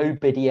there's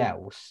nobody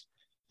else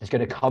that's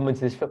going to come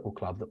into this football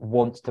club that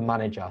wants to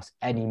manage us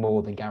any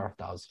more than Gareth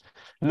does.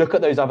 Look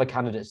at those other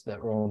candidates that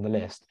are on the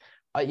list.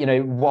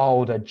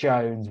 Wilder,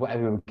 Jones,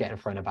 whatever we were getting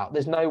thrown about.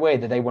 There's no way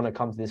that they want to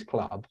come to this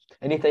club.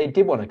 And if they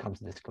did want to come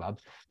to this club,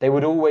 they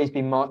would always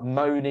be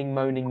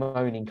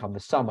moaning come the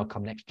summer,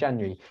 come next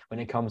January, when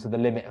it comes to the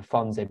limit of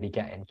funds they'd be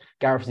getting.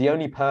 Gareth's the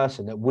only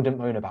person that wouldn't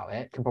moan about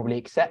it, can probably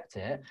accept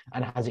it,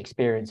 and has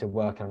experience of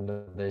working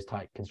under those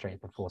tight constraints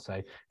before.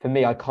 So for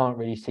me, I can't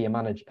really see a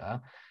manager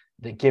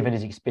that, given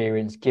his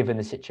experience, given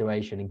the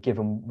situation, and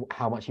given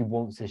how much he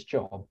wants this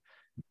job,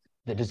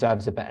 that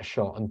deserves a better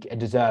shot and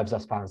deserves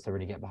us fans to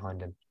really get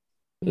behind him.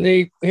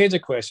 Lee, here's a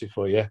question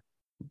for you,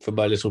 for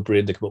my little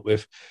brain to come up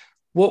with.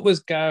 What was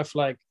Gareth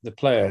like, the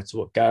player, to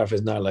what Gareth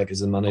is now like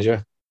as a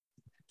manager?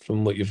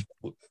 From what you've...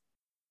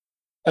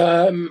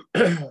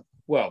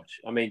 Well,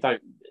 I mean,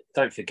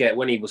 don't forget,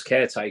 when he was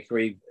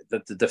caretaker,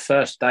 the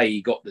first day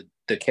he got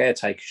the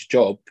caretaker's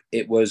job,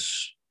 it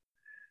was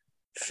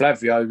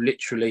Flavio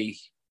literally...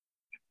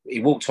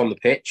 He walked on the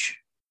pitch.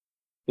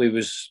 We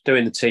was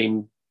doing the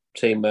team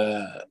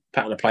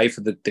pattern of play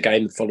for the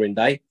game the following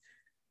day.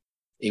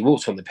 He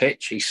walked on the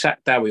pitch. He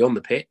sat Dowie on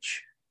the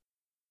pitch,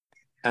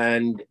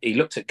 and he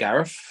looked at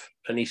Gareth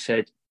and he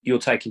said, "You're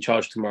taking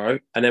charge tomorrow,"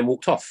 and then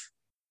walked off.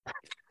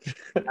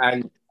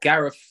 And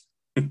Gareth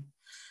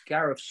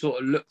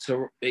sort of looked.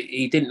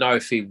 He didn't know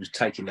if he was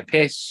taking the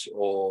piss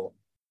or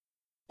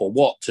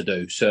what to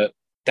do. So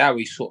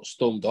Dowie sort of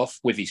stormed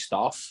off with his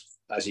staff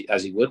as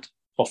he would.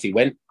 Off he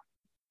went.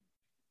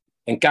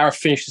 And Gareth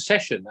finished the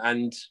session,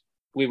 and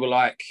we were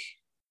like,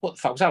 what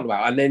the fuck was that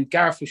about? And then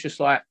Gareth was just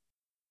like,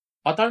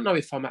 I don't know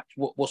if I'm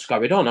what's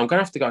going on. I'm going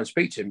to have to go and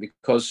speak to him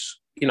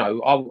because, I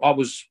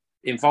was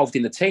involved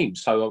in the team.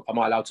 So am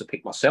I allowed to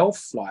pick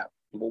myself? Like,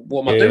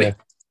 what am I doing?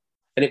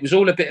 And it was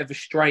all a bit of a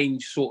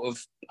strange sort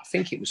of, I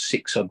think it was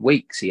 6 odd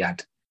weeks he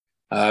had.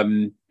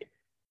 And,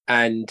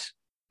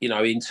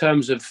 in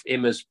terms of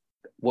him as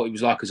what he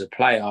was like as a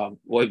player,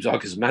 what he was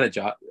like as a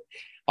manager,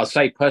 I'd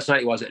say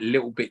personality-wise, a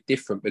little bit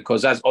different,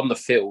 because as on the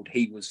field,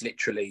 he was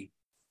literally,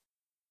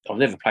 I've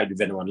never played with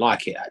anyone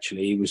like it,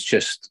 actually. He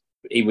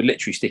would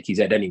literally stick his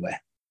head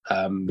anywhere.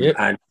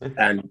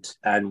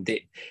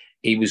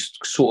 He was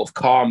sort of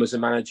calm as a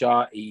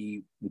manager.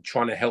 He was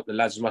trying to help the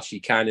lads as much as he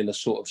can in a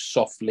sort of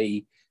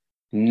softly,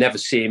 never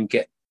see him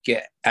get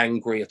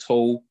angry at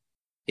all.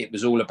 It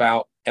was all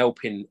about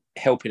helping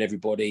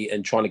everybody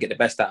and trying to get the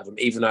best out of them,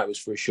 even though it was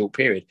for a short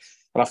period.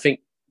 And I think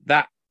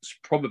that's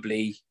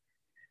probably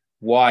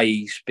why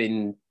he's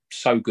been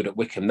so good at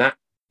Wickham. That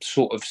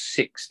sort of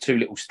 2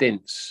 little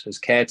stints as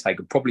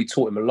caretaker probably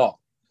taught him a lot.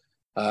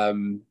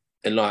 And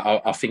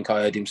I think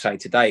I heard him say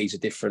today he's a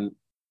different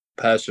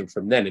person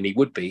from then, and he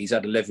would be. He's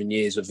had 11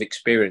 years of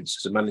experience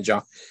as a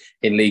manager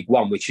in League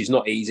One, which is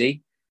not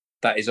easy.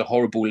 That is a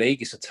horrible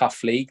league. It's a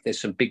tough league.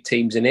 There's some big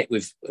teams in it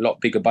with a lot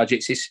bigger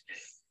budgets.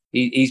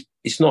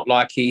 It's not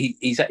like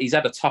he's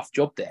had a tough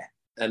job there,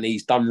 and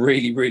he's done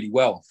really, really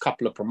well. A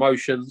couple of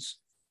promotions.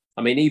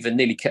 I mean, even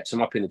nearly kept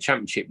them up in the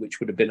Championship, which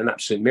would have been an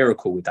absolute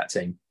miracle with that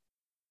team.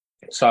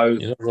 So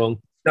you're not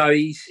wrong. No,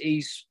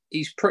 he's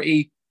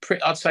pretty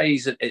I'd say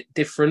he's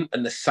different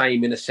and the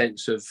same in a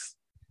sense of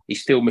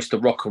he's still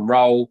Mr. Rock and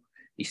Roll.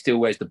 He still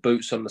wears the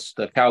boots on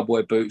the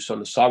cowboy boots on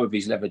the side of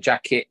his leather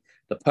jacket.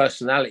 The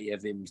personality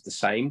of him is the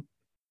same.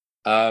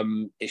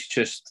 It's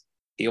just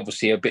he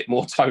obviously a bit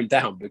more toned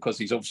down because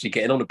he's obviously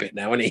getting on a bit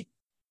now, isn't he?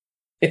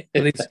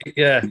 Well,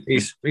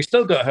 he's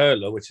still got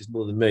hurler, which is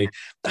more than me.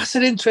 That's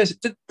an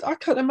interesting. I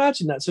can't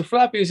imagine that. So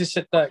Flappy just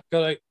said that,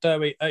 go out,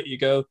 Derby, out you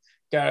go,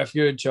 Gareth,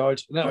 you're in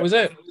charge, and that was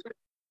it.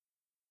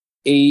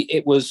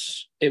 It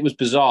was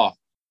bizarre.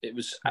 It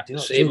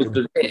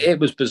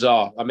was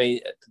bizarre. I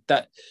mean,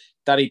 that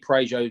Danny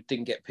Prejo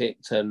didn't get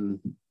picked, and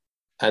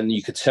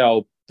you could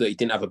tell that he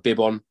didn't have a bib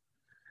on.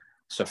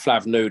 So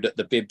Flav knew that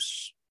the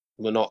bibs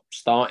were not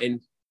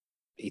starting.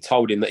 He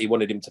told him that he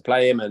wanted him to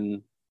play him,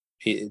 and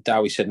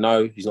Dowie said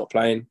no, he's not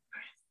playing.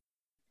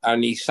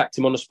 And he sacked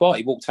him on the spot.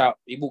 He walked out.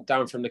 He walked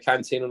down from the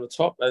canteen on the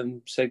top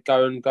and said,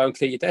 "Go and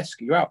clear your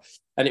desk. You're out."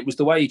 And it was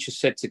the way he just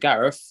said to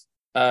Gareth,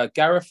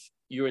 "Gareth,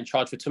 you're in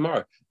charge for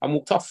tomorrow," and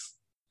walked off.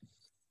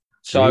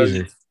 So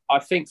Jesus. I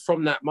think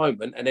from that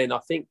moment, and then I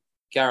think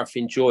Gareth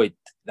enjoyed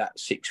that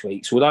 6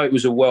 weeks. Although it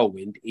was a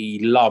whirlwind, he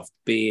loved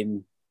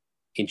being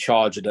in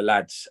charge of the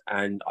lads,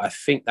 and I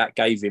think that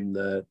gave him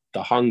the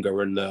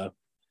hunger and the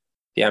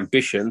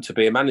ambition to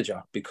be a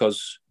manager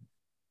because.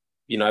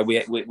 You know, we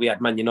had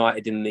Man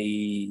United in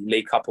the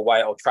League Cup away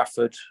at Old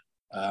Trafford.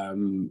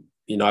 You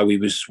know,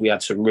 we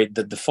had some.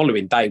 The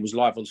following day was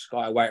live on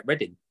Sky away at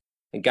Reading,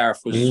 and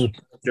Gareth was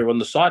on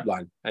the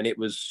sideline, and it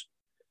was,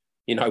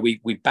 you know, we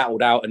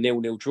battled out a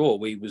 0-0 draw.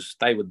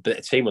 They were the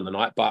better team on the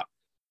night, but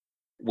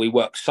we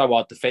worked so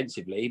hard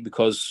defensively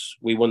because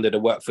we wanted to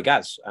work for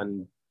Gaz,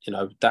 and you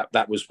know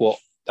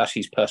that's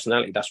his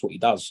personality. That's what he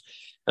does.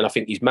 And I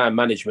think his man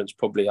management's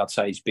probably, I'd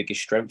say, his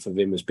biggest strength of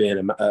him as being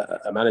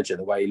a manager,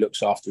 the way he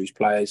looks after his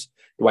players,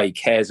 the way he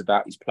cares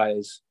about his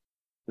players.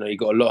 You know, you've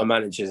got a lot of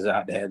managers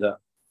out there that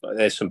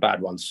there's some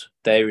bad ones.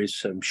 There is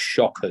some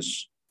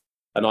shockers,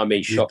 and I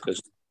mean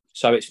shockers.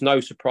 So it's no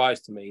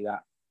surprise to me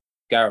that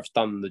Gareth's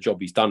done the job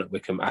he's done at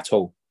Wycombe at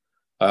all.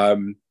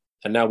 And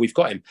now we've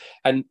got him.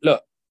 And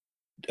look,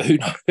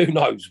 who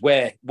knows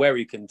where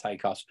he can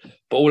take us.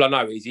 But all I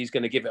know is he's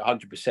going to give it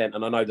 100%.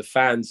 And I know the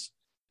fans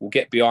will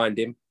get behind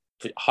him.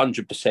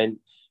 100%.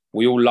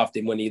 We all loved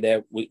him when he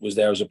was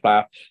there as a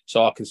player.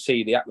 So I can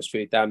see the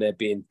atmosphere down there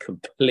being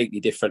completely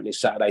different this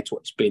Saturday to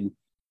what it's been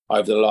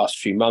over the last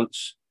few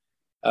months.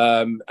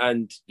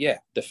 And yeah,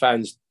 the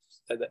fans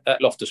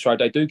at Loftus Road,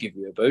 they do give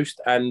you a boost,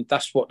 and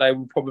that's what they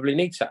will probably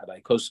need Saturday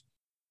because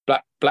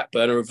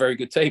Blackburn are a very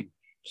good team.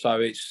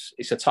 So it's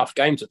a tough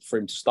game for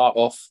him to start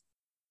off.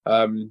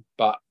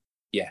 But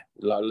yeah,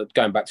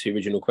 going back to the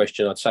original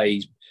question, I'd say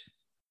he's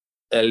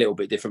a little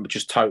bit different, but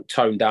just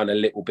toned down a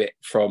little bit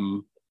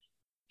from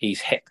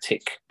his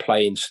hectic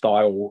playing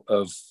style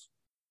of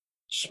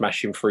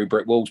smashing through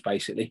brick walls,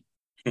 basically.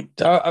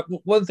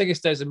 One thing that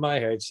stays in my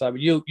head, Simon,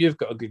 you've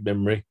got a good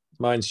memory.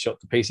 Mine's shot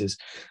to pieces.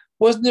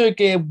 Wasn't there a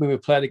game we were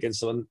playing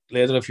against someone? I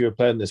don't know if you were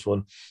playing this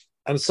one,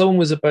 and someone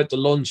was about to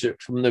launch it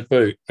from the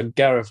boot, and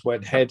Gareth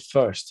went head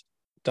first,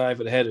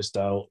 diving header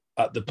style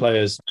at the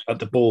players, at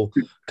the ball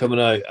coming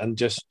out, and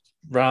just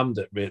rammed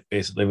it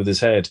basically with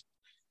his head.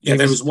 Yeah,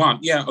 there was one.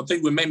 Yeah, I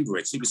do remember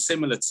it. It was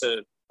similar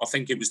to, I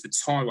think it was the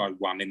Tyro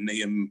one in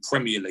the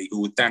Premier League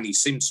or the Danny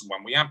Simpson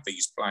one. We have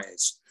these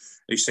players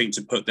who seem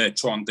to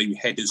try and do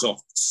headers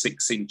off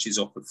 6 inches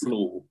off the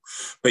floor.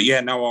 But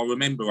yeah, no, I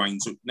remember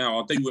Ainsley. No,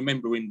 I do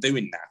remember him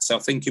doing that. So I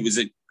think it was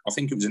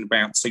in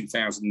about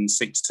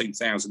 2006,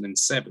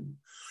 2007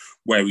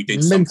 where he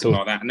did something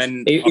like that. And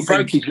then he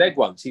broke his leg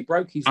once. He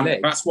broke his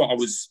leg. That's what I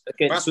was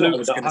going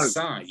to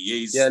say.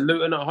 Yeah,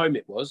 Luton at home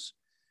it was.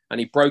 And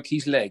he broke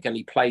his leg and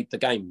he played the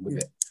game with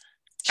it.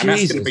 And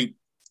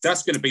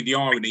that's going to be the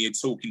irony of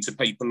talking to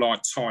people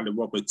like Tyler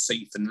Roberts,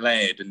 Ethan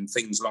Laird and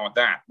things like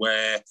that,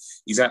 where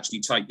he's actually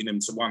taking them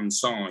to one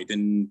side.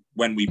 And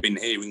when we've been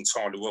hearing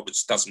Tyler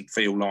Roberts doesn't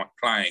feel like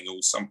playing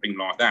or something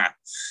like that,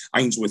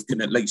 Ainsworth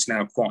can at least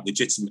now quite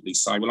legitimately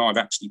say, well, I've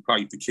actually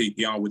played for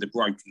QPR with a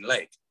broken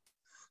leg.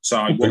 So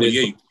what are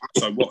you?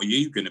 What are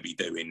you going to be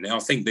doing? I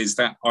think there's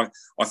that.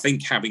 I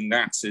think having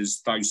that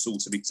as those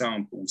sorts of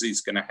examples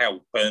is going to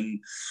help, and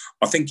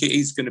I think it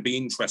is going to be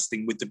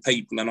interesting with the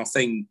people. And I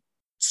think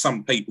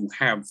some people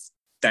have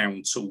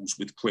down tools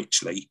with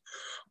Critchley.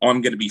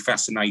 I'm going to be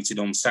fascinated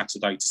on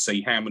Saturday to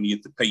see how many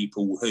of the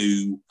people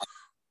who,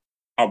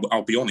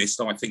 I'll be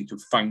honest, I think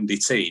have phoned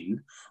it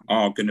in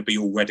are going to be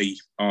all ready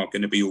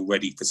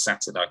for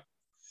Saturday.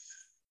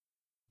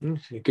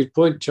 Good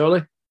point,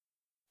 Charlie.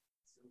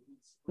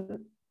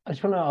 I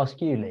just want to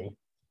ask you, Lee,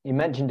 you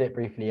mentioned it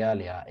briefly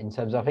earlier in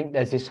terms of, I think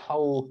there's this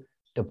whole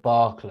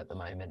debacle at the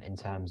moment in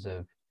terms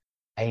of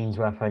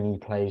Ainsworth only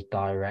plays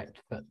direct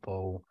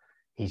football.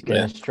 He's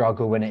going to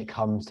struggle when it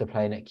comes to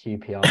playing at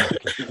QPR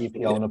because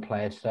QPR want to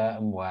play a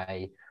certain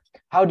way.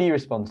 How do you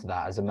respond to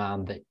that as a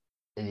man that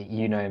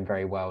you know him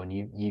very well and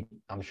you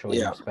I'm sure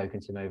you've spoken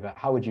to him over?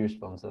 How would you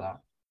respond to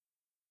that?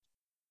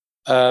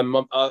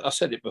 I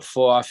said it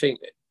before. I think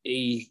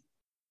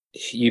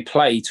you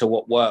play to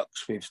what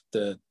works with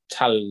the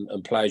talent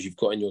and players you've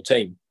got in your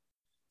team.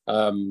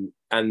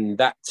 And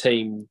that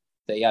team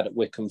that he had at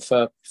Wycombe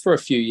for a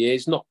few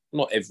years, not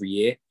every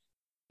year,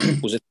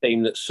 was a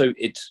team that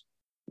suited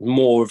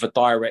more of a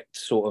direct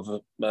sort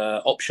of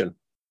option.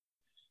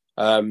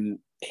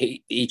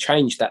 He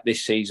changed that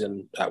this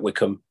season at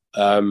Wycombe.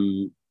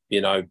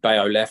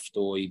 Bayo left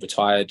or he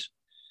retired.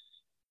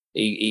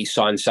 He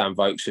signed Sam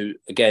Vokes, who,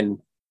 again,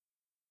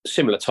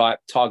 similar type,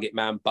 target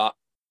man, but a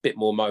bit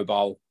more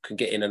mobile, can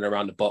get in and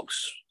around the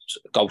box,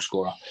 goal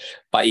scorer.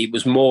 But he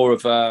was more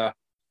of a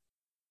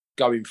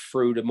going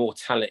through the more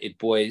talented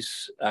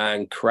boys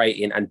and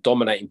creating and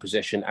dominating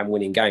possession and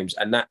winning games.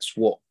 And that's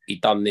what he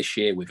done this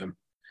year with them.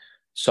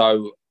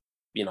 So,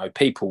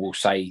 people will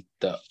say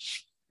that,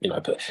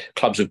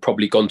 clubs have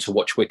probably gone to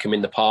watch Wycombe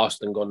in the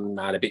past and gone,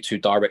 a bit too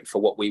direct for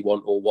what we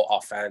want or what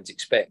our fans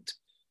expect.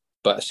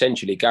 But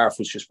essentially, Gareth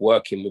was just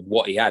working with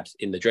what he had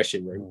in the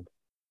dressing room.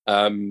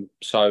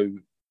 So,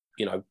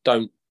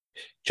 don't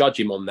judge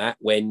him on that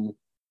when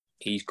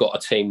he's got a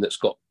team that's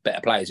got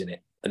better players in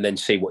it, and then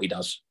see what he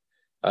does.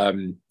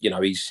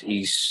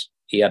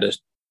 He had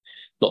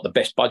not the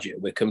best budget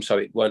at Wycombe, so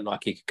it weren't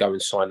like he could go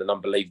and sign an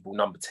unbelievable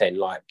number 10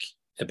 like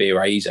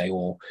Abir Eze,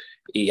 or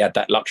he had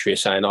that luxury of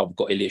saying, I've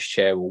got Ilias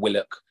Chair or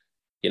Willock.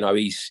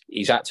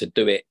 He's had to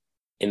do it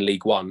in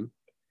League One.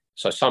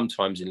 So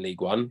sometimes in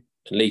League One,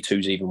 and League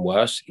Two's even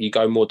worse, you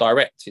go more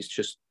direct. It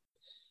just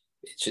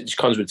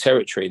comes with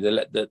territory.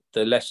 The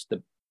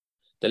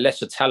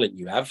lesser talent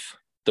you have,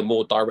 the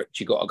more direct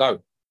you got to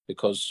go,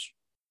 because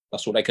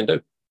that's what they can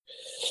do.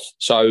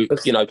 So,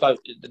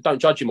 don't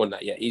judge him on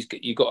that yet.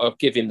 You got to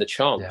give him the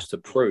chance to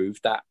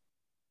prove that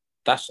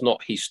that's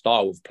not his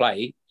style of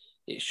play.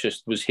 It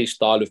just was his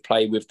style of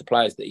play with the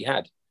players that he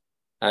had.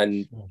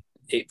 And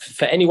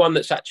for anyone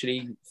that's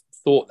actually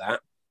thought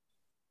that,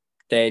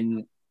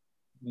 then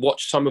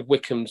watch some of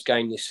Wycombe's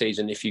game this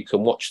season, if you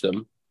can watch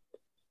them,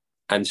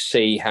 and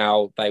see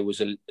how they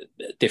was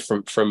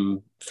different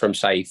from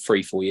say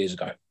 3-4 years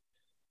ago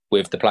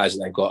with the players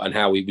that they've got, and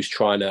how he was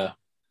trying to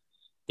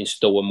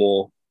install a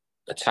more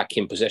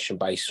attacking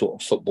possession-based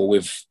sort of football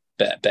with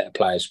better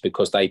players,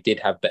 because they did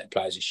have better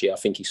players this year. I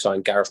think he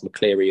signed Gareth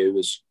McCleary,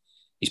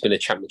 he's been a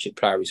championship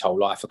player his whole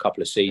life a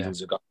couple of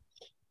seasons ago.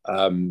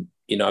 And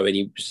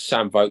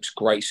Sam Vokes,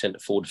 great centre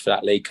forward for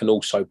that league, can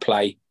also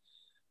play.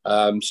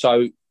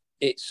 So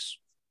it's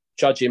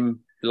judge him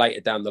later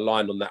down the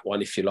line on that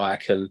one, if you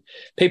like. And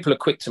people are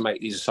quick to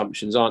make these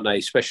assumptions, aren't they?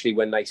 Especially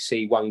when they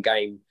see one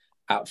game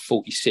out of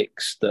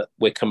 46 that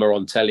Wycombe are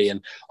on telly,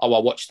 and I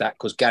watched that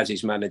because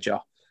Gaz's manager.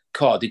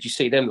 God, did you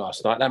see them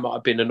last night? That might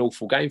have been an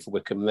awful game for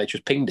Wycombe, and they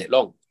just pinged it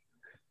long.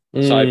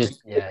 So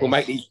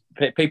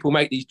people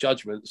make these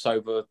judgments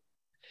over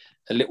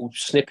a little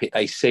snippet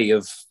they see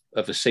of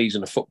a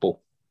season of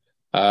football,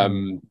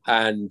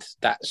 and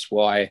that's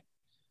why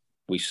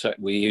we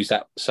use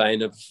that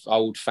saying of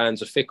old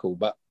fans are fickle.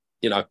 But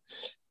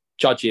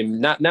judge him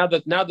now. Now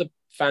the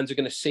fans are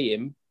going to see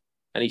him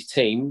and his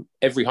team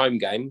every home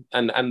game,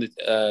 and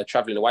the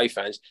travelling away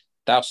fans,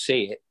 they'll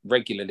see it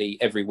regularly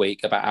every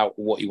week about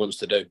what he wants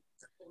to do.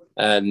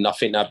 And I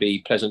think they'll be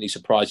pleasantly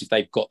surprised if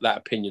they've got that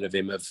opinion of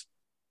him of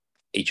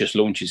he just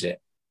launches it,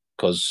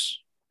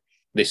 because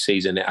this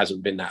season it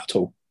hasn't been that at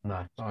all.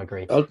 No, I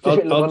agree. I'll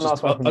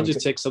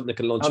just take something that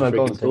can launch a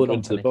freaking corner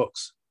into the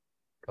box.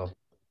 What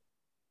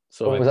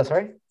was that,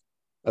 sorry?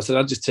 I said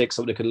I'll just take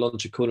something that can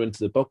launch a corner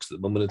into the box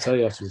that I'm going to tell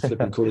you after the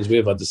flipping corners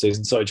we've had this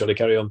season. Sorry, Johnny,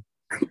 carry on.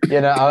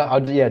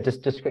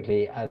 Just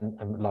quickly,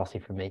 and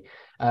lastly from me.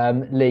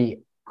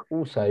 Lee,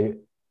 also,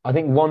 I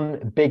think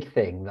one big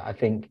thing that I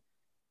think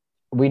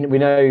we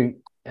know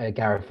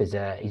Gareth he's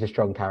a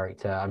strong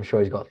character. I'm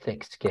sure he's got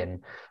thick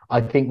skin.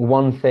 I think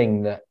one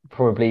thing that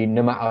probably,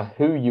 no matter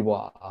who you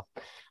are,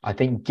 I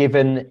think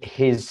given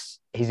his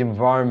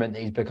environment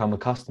that he's become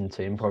accustomed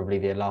to in probably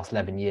the last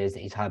 11 years that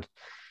he's had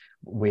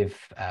with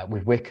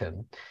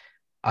Wycombe,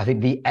 I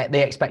think the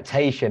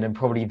expectation and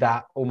probably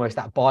that almost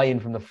that buy-in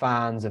from the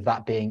fans of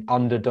that being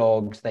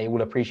underdogs, they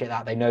all appreciate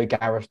that. They know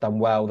Gareth's done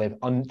well. They've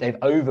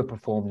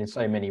overperformed in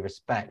so many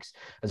respects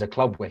as a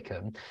club,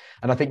 Wycombe.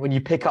 And I think when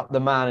you pick up the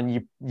man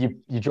and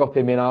you drop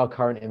him in our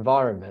current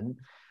environment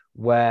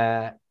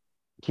where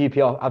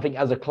QPR, I think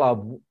as a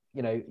club,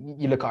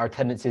 you look at our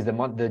attendances,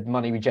 the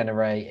money we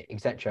generate,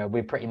 etc.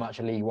 We're pretty much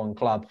a League One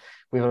club.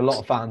 We have a lot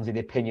of fans with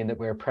the opinion that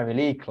we're a Premier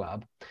League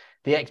club.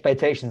 The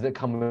expectations that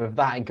come with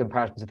that in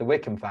comparison to the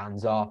Wycombe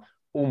fans are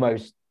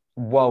almost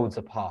worlds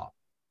apart.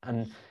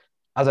 And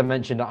as I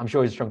mentioned, I'm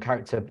sure he's a strong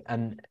character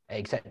and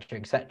et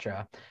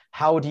cetera.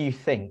 How do you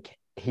think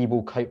he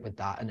will cope with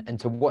that? And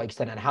to what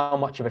extent and how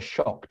much of a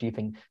shock do you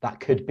think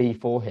that could be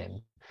for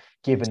him,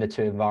 given the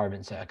two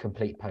environments that are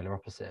complete polar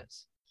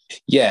opposites?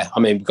 Yeah, I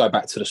mean, go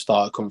back to the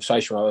start of the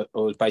conversation. I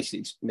was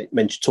basically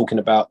talking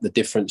about the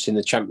difference in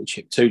the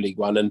Championship to League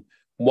One. And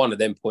one of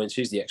them points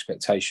is the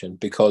expectation,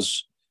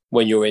 because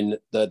when you're in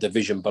the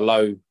division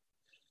below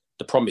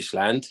the promised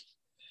land,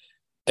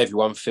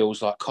 everyone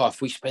feels like,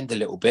 if we spend a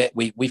little bit,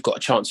 we've got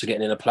a chance of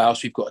getting in the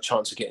playoffs, we've got a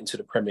chance of getting to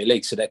the Premier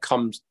League. So there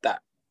comes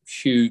that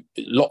huge,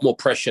 lot more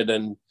pressure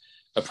than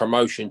a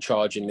promotion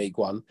charge in League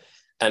One.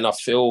 And I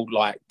feel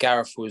like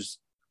Gareth was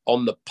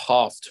on the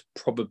path to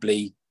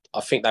probably,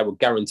 I think they were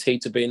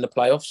guaranteed to be in the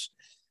playoffs,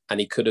 and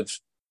he could have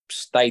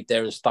stayed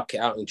there and stuck it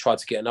out and tried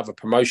to get another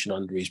promotion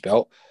under his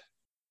belt.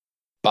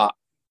 But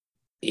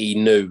he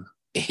knew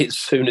as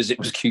soon as it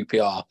was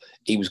QPR,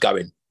 he was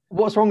going.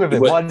 What's wrong with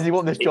him? Why does he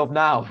want this job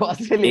now? What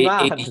a silly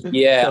man.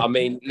 Yeah, I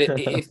mean,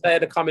 if they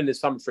had come in the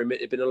summer for him,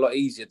 it'd been a lot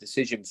easier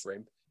decision for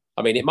him.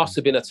 I mean, it must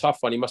have been a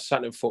tough one. He must have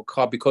sat in for a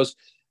car because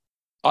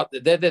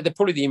they're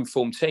probably the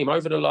informed team.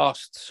 Over the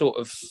last sort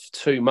of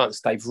 2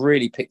 months, they've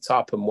really picked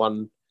up and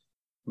won.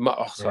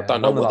 I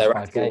don't know what they're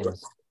at for.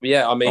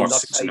 Yeah, I mean,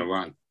 6 in a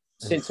row.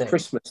 Since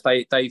Christmas,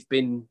 they've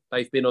been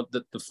on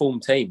the form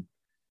team.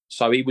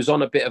 So he was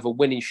on a bit of a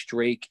winning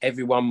streak.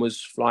 Everyone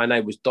was flying.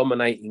 They was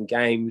dominating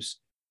games.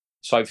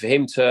 So for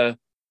him to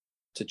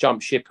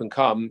jump ship and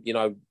come, you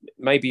know,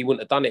 maybe he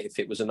wouldn't have done it if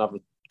it was another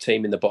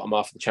team in the bottom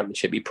half of the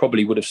Championship. He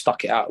probably would have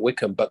stuck it out at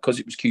Wycombe, but because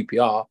it was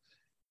QPR,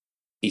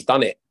 he's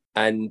done it.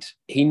 And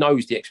he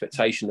knows the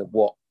expectation of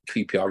what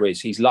QPR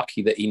is. He's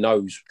lucky that he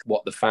knows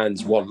what the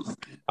fans want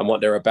and what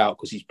they're about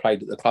because he's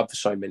played at the club for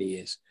so many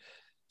years.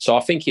 So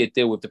I think he'd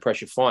deal with the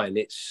pressure fine.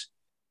 It's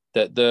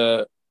that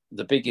the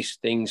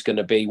biggest thing's going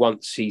to be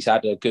once he's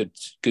had a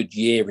good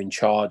year in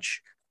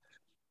charge,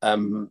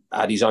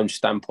 had his own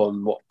stamp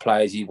on what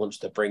players he wants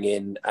to bring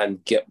in and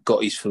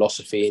got his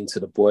philosophy into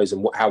the boys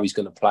and how he's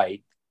going to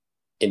play.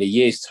 In a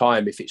year's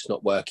time, if it's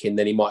not working,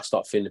 then he might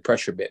start feeling the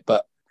pressure a bit.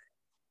 But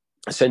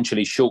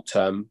essentially, short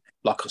term,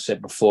 like I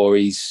said before,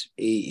 he's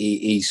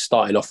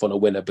starting off on a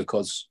winner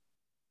because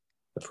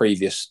the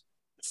previous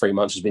 3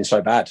 months has been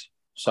so bad.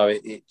 So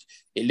it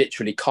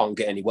literally can't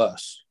get any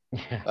worse.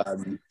 Yeah.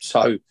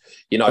 So,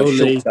 you know,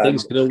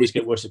 things can always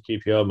get worse at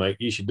QPR, mate.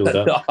 You should do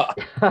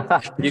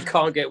that. You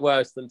can't get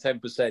worse than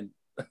 10%.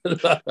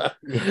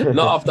 Not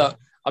after.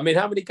 I mean,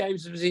 how many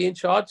games was he in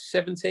charge?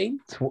 17?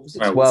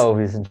 12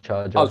 he's in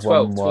charge. Oh,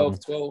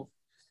 12.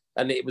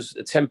 And it was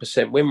a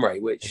 10% win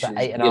rate, which is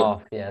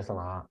 8.5. Yeah,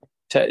 something like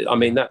that. I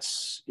mean,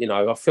 that's, you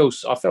know, I feel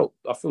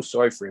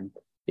sorry for him.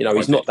 You know,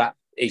 he's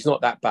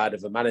not that bad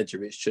of a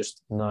manager. It's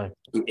just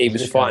he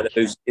was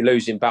fighting a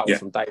losing battle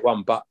from day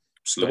one. But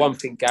the one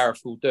thing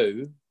Gareth will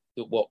do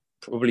that what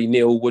probably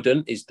Neil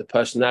wouldn't is the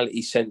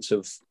personality sense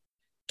of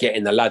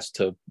getting the lads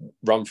to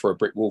run for a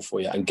brick wall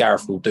for you, and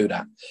Gareth will do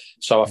that.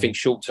 So I think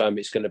short term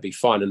it's going to be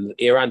fine, and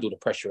he'll handle the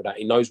pressure of that.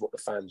 He knows what the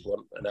fans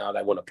want and how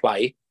they want to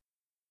play,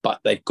 but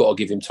they've got to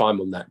give him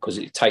time on that because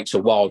it takes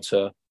a while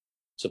to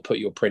put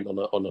your print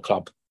on a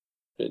club.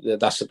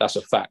 That's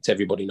a fact.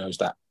 Everybody knows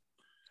that.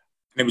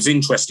 And it was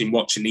interesting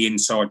watching the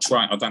inside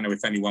train. I don't know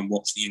if anyone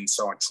watched the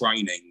inside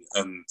training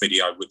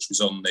video, which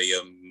was on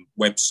the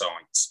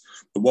website.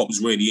 But what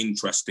was really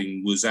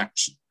interesting was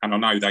actually, and I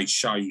know they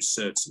show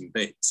certain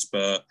bits,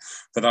 but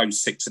for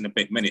those 6 and a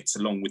bit minutes,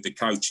 along with the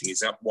coaching, is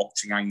that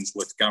watching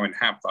Ainsworth go and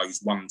have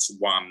those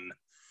 1-to-1,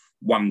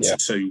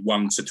 1-to-2,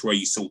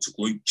 1-to-3 sort of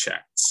group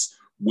chats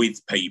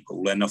with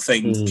people. And I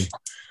think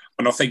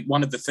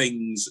one of the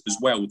things as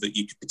well that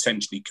you could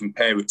potentially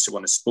compare it to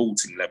on a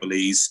sporting level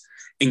is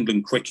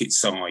England cricket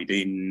side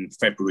in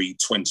February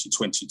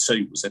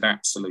 2022 was at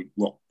absolute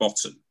rock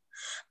bottom.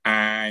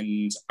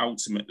 And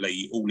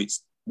ultimately,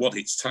 what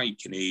it's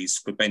taken is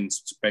for Ben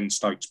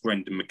Stokes,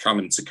 Brendan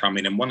McCullum to come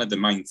in. And one of the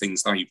main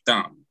things they've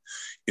done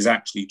is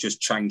actually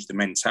just change the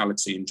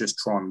mentality and just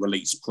try and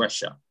release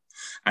pressure.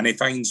 And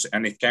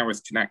if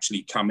Gareth can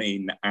actually come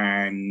in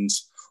and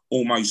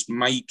almost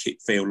make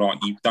it feel like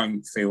you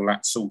don't feel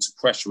that sort of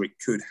pressure, it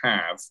could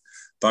have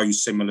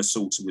those similar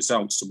sorts of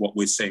results to what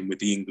we're seeing with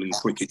the England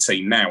cricket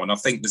team now. And I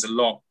think there's a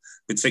lot,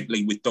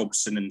 particularly with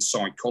Dobson and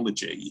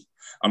psychology,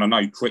 and I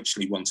know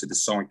Critchley wanted a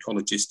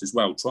psychologist as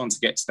well, trying to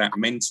get to that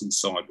mental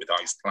side with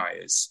those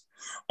players.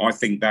 I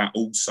think that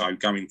also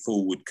going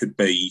forward could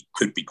be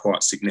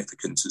quite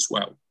significant as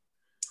well.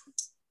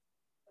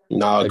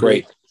 No, I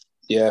agree.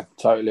 Yeah,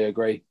 totally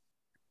agree.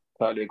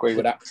 Totally agree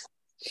with that.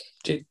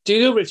 Do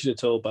you know Richard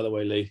at all, by the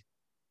way, Lee?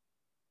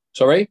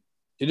 Sorry?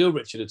 Do you know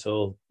Richard at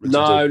all?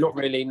 No, not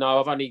really.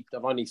 No, I've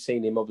only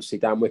seen him obviously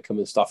down Wycombe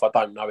and stuff. I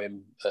don't know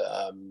him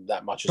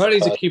that much. Apparently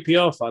he's a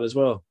QPR fan as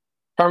well.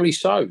 Apparently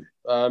so.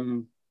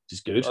 Which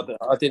is good.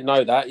 I didn't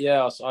know that.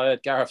 Yeah, I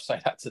heard Gareth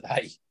say that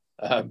today.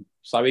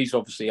 So he's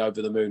obviously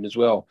over the moon as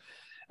well.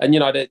 And you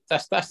know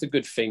that's the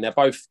good thing. They're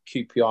both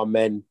QPR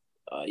men.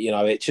 You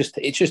know, it just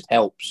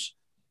helps.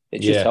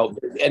 It just helps,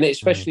 and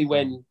especially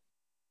when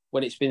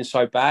it's been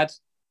so bad.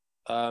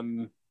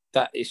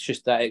 That it's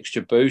just that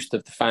extra boost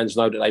of the fans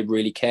know that they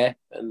really care,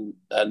 and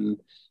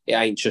it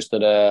ain't just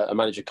a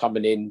manager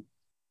coming in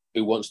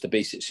who wants to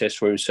be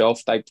successful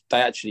himself. They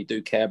actually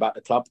do care about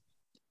the club.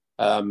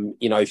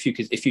 You know,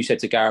 if you said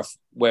to Gareth,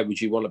 where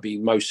would you want to be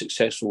most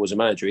successful as a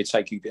manager, he'd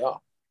say QPR.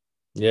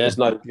 Yeah,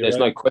 there's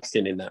no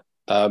question in that.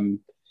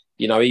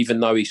 You know, even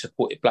though he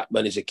supported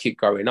Blackburn as a kid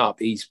growing up,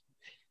 he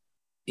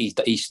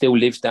still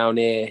lives down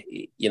here.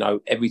 You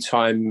know, every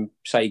time,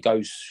 say, he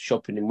goes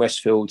shopping in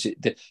Westfield,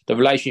 the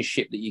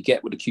relationship that you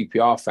get with the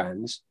QPR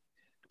fans,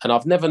 and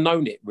I've never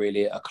known it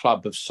really at a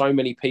club of so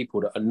many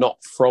people that are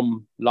not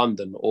from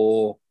London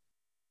or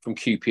from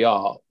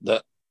QPR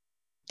that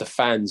the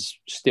fans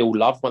still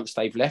love once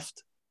they've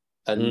left.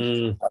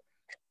 And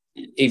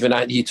even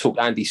you talk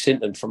Andy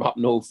Sinton from up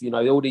north,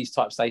 all these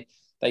types, they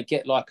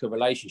get like a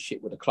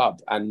relationship with the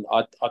club. And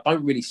I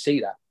don't really see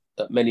that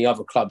at many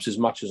other clubs as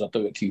much as I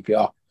do at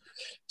QPR.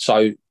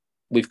 So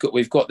we've got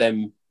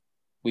the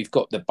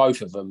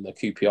both of them, the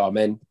QPR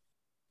men.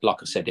 Like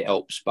I said, it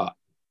helps, but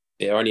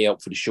it only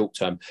helps for the short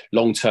term.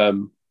 Long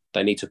term,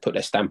 they need to put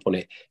their stamp on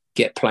it,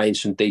 get playing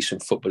some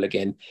decent football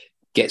again,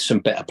 get some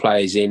better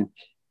players in,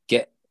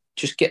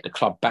 just get the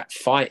club back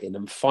fighting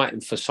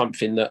for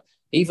something that,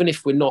 even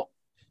if we're not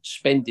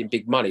spending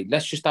big money,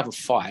 let's just have a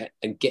fight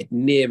and get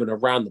near and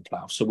around the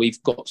playoffs. So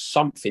we've got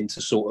something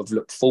to sort of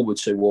look forward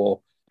to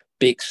or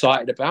be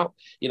excited about.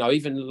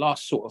 Even the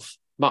last sort of,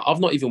 I've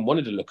not even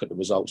wanted to look at the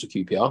results of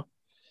QPR.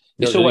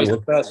 It's always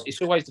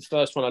the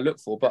first one I look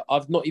for, but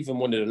I've not even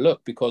wanted to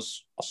look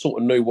because I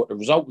sort of knew what the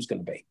result was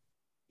going to be.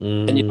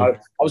 And, I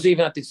was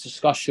even had this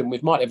discussion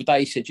with Mike the other day.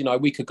 He said,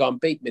 we could go and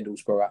beat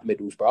Middlesbrough at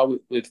Middlesbrough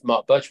with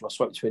Mark Bircham. I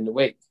spoke to him in the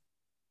week.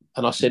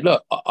 And I said,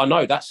 look, I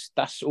know that's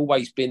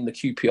always been the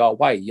QPR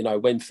way.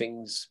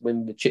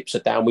 When the chips are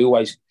down, we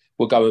always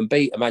will go and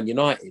beat a Man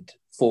United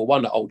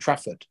 4-1 at Old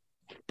Trafford.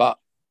 But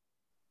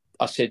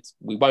I said,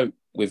 we won't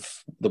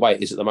with the way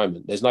it is at the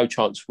moment. There's no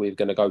chance we're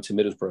going to go to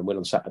Middlesbrough and win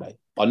on Saturday.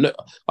 I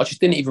just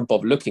didn't even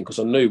bother looking because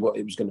I knew what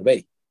it was going to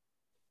be.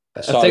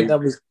 I think that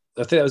was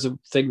a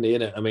thing,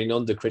 innit? I mean,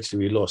 under Critchley,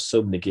 we lost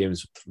so many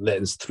games.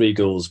 Letting 3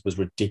 goals was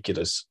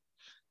ridiculous.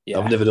 Yeah.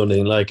 I've never done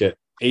anything like it.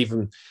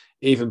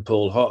 Even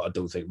Paul Hart, I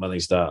don't think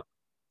managed that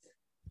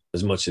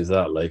as much as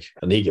that.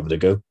 And he gave it a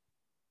go.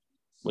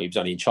 Well, he was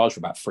only in charge for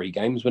about 3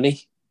 games, wasn't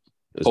he?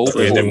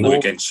 Three of them were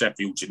against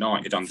Sheffield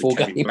United under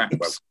Kevin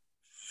Blackwell.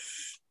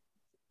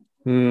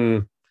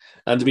 And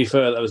to be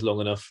fair, that was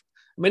long enough.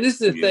 I mean, this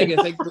is the thing.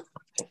 I think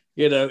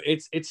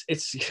it's.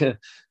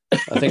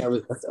 I think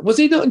was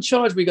he not in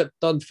charge? We got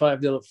done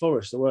 5-0 at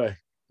Forest away.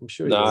 I'm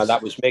sure. No,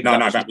 that was Mick.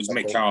 That was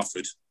Mick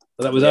Harford.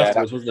 That was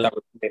afterwards, wasn't it? That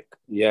was Mick.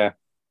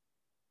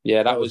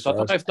 Yeah, that was. I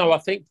don't know if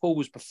I think Paul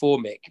was before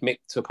Mick. Mick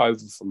took over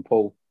from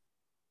Paul.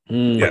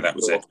 Yeah, that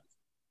was it.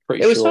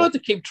 It was hard to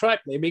keep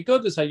track. I mean,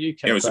 God knows how you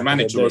kept. It was a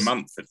manager a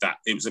month at that.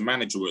 It was a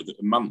manager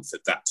a month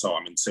at that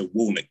time until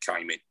Warnock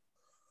came in.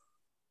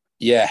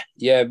 Yeah.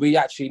 We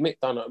actually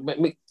Mick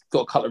got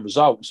a couple of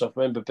results. I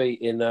remember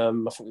beating. I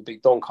think we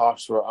beat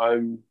Doncaster at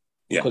home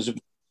because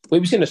we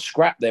was in a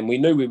scrap. Then we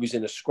knew we was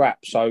in a scrap.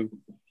 So,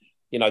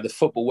 the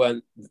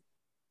football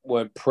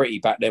weren't pretty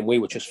back then. We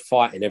were just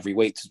fighting every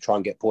week to try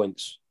and get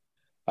points,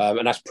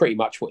 and that's pretty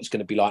much what it's going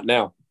to be like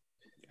now.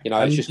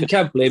 It's just you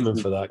can't blame him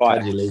for that,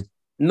 can you, Lee?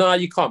 No,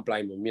 you can't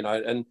blame him.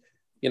 And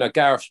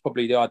Gareth's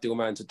probably the ideal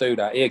man to do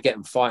that. He'll get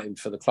him fighting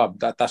for the club.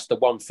 That's the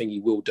one thing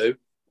he will do.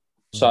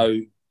 So,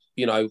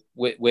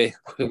 we're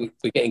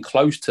getting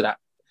close to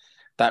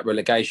that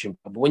relegation.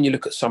 But when you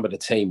look at some of the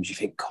teams, you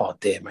think, God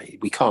damn, mate,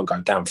 we can't go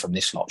down from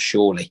this lot,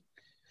 surely.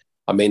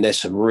 I mean,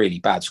 there's some really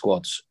bad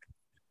squads.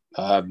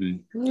 So, I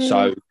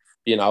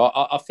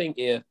think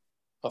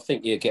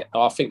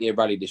he'll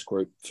rally this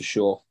group for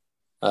sure.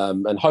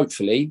 And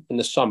hopefully in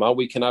the summer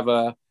we can have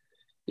a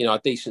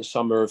decent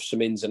summer of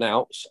some ins and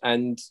outs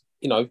and,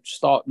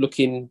 start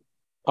looking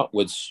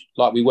upwards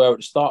like we were at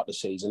the start of the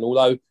season.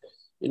 Although,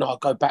 I'll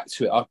go back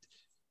to it. I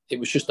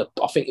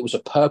think it was a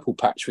purple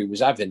patch we was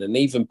having, and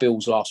even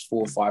Bill's last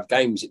 4 or 5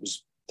 games, it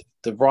was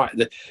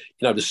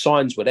the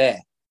signs were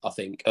there. I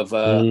think of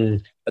a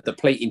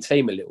depleting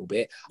team a little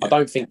bit. Yeah. I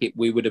don't think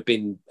we would have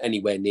been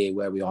anywhere near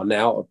where we are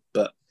now,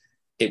 but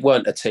it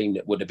weren't a team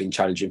that would have been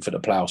challenging for the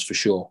playoffs for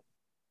sure.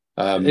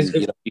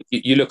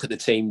 You look at the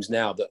teams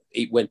now that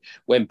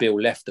when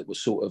Bill left, that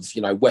was sort of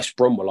West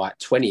Brom were like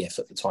 20th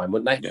at the time,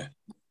 weren't they? Yeah.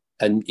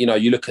 And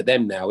you look at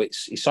them now,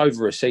 it's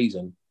over a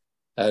season.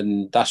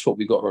 And that's what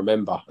we've got to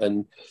remember.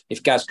 And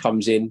if Gaz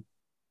comes in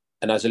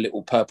and has a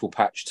little purple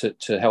patch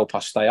to help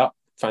us stay up,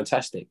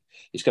 fantastic.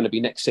 It's going to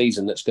be next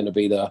season that's going to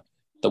be the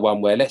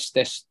one where let's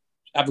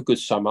have a good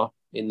summer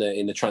in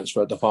the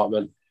transfer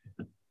department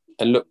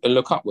and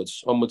look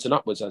upwards, onwards and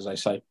upwards, as they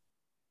say.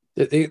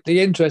 The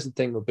interesting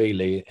thing will be,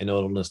 Lee, in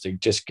all honesty,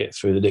 just get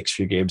through the next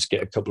few games,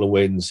 get a couple of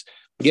wins,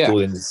 go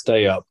in and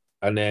stay up,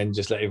 and then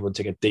just let everyone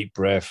take a deep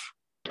breath,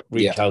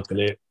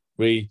 recalculate.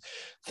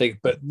 Rethink.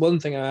 But one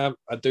thing I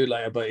do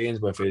like about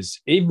Ainsworth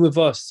is, even with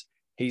us,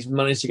 he's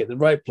managed to get the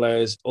right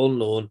players on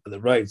loan at the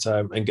right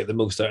time and get the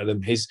most out of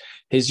them. His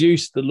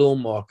use of the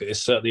loan market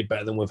is certainly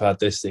better than we've had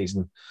this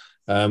season,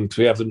 because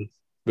we haven't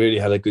really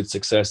had a good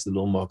success. The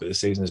loan market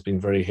this season has been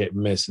very hit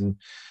and miss, and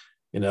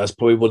that's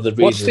probably one of the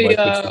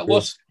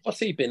reasons. What's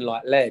he been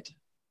like led?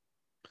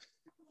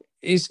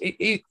 He's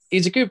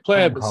a good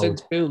player, but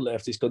since Bill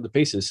left, he's gone to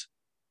pieces.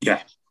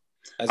 Yeah,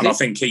 and I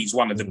think he's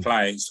one of the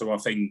players who I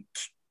think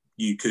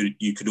you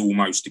could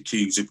almost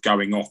accuse of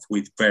going off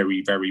with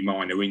very, very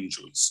minor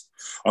injuries.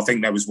 I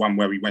think there was one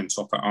where he went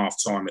off at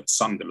half-time at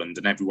Sunderland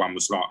and everyone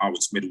was like, oh,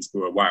 it's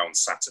Middlesbrough away on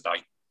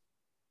Saturday.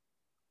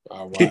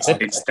 Oh,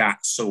 right. It's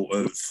that sort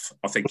of,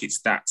 I think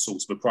it's that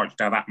sort of approach.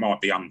 Now, that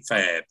might be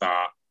unfair,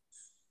 but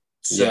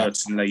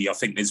certainly I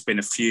think there's been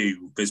a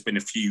few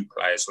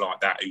players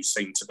like that who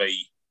seem to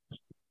be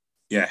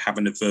have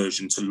an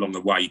aversion to long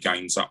away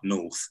games up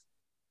north.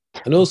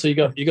 And also you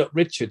got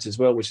Richards as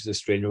well, which is a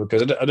strange one,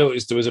 because I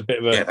noticed there was a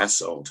bit of a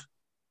That's odd.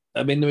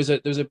 I mean, there was a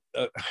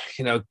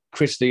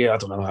Chris Lee, I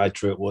don't know how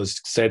true it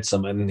was, said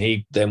something, and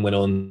he then went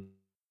on.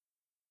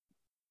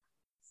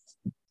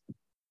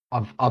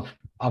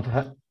 I've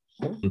heard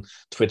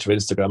Twitter,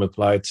 Instagram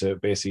applied to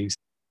basically.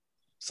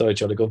 Sorry,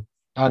 Charlie, go.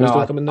 I know.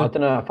 I don't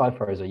know if I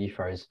froze or you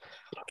froze.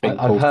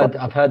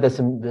 I've heard there's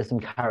some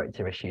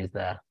character issues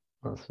there.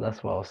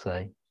 That's what I'll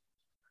say.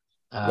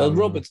 Well,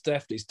 Roberts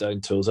definitely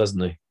stone tools,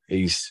 hasn't he?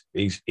 He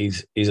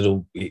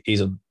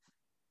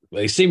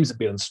seems to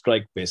be on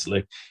strike,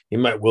 basically. He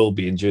might well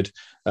be injured.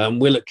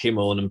 Willock came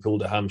on and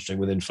pulled a hamstring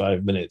within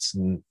 5 minutes,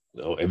 and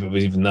if it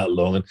was even that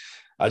long. And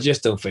I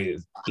just don't think,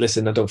 I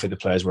don't think the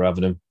players were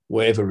having him,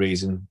 whatever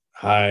reason,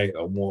 high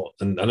or what.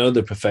 And I know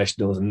they're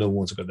professionals and no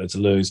one's got there to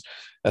lose.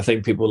 I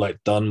think people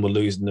like Dunn were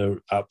losing their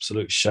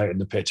absolute shite in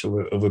the pitch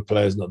over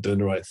players not doing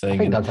the right thing. I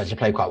think Dunn's actually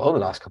played quite well the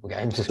last couple of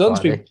games.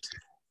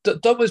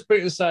 Dunn was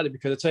pretty excited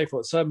because I tell you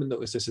what, Simon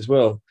noticed this as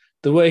well.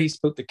 The way he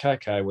spoke to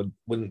Kakai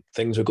when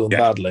things were going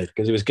badly,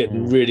 because he was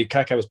getting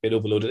Kakai was being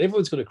overloaded.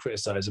 Everyone's going to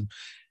criticise him,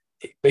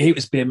 but he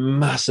was being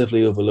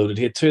massively overloaded.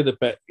 He had two of the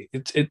best.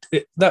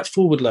 That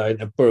forward line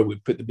of Burrow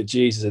would put the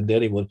bejesus into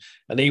anyone,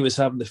 and he was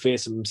having to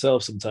face him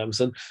himself sometimes.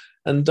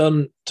 And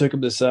Dunn took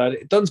him to the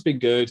side. Dunn's been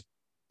good.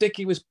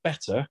 Dickie was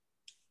better.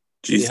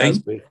 Do you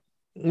think?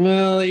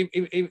 Well,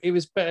 he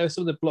was better.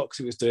 Some of the blocks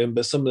he was doing,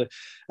 but some of the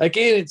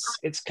again,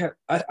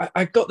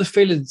 I got the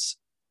feelings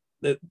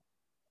that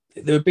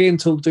they were being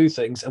told to do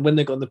things, and when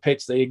they got on the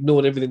pitch, they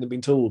ignored everything they'd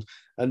been told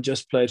and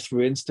just played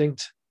through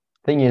instinct.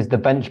 Thing is, the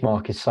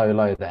benchmark is so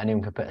low that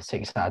anyone could put a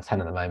 6 out of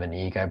 10 at the moment,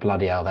 and you go,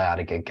 bloody hell, they had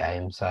a good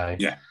game. So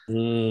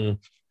and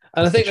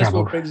I think that's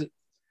what brings it.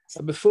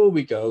 And before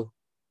we go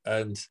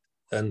and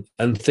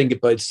think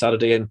about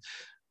Saturday and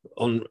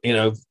on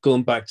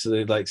going back to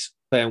the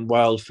playing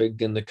wild thing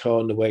in the car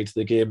on the way to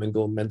the game and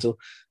going mental.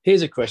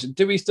 Here's a question: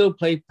 do we still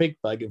play pig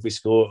bag if we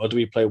score, or do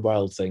we play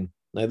wild thing?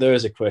 Now there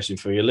is a question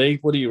for you, Lee.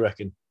 What do you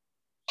reckon?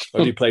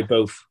 Or do you play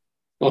both?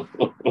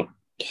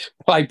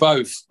 Play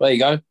both. There you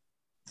go.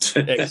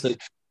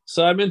 Excellent.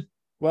 Simon,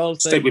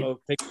 stick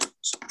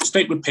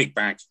with pig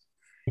bag.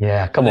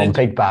 Yeah, come on,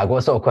 pig bag.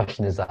 What sort of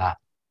question is that?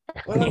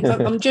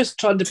 Well, I'm just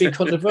trying to be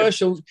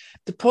controversial.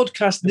 The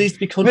podcast needs to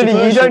be controversial.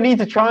 Really, you don't need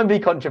to try and be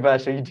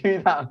controversial. You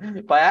do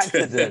that by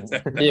accident.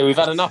 Yeah, we've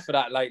had enough of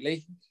that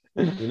lately.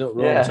 You're not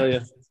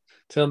wrong,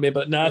 tell me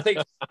about. No, I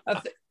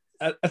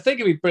think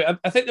it'd be brilliant.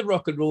 I think the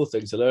rock and roll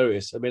thing's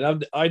hilarious. I mean,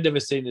 I'd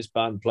never seen this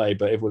band play,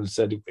 but everyone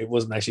said it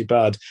wasn't actually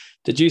bad.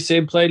 Did you see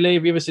him play, Lee?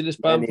 Have you ever seen this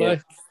band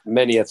play?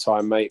 Many a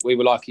time, mate. We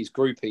were like his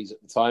groupies at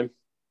the time.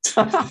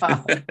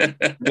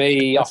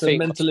 Me, I think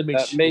mental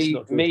image.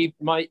 Me,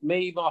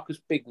 Marcus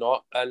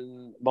Bignot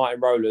and Martin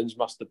Rowlands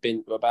must have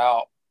been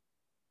about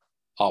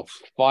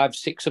 5,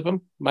 6 of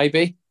them,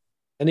 maybe.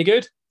 Any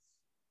good?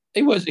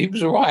 He was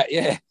all right.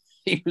 Yeah,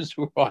 he was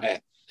all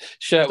right.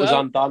 Shirt was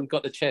undone,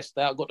 got the chest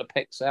out, got the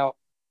pecs out.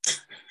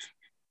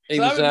 He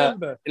was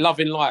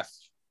loving life.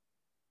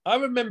 I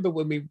remember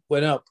when we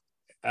went up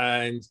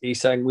and he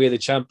sang "We're the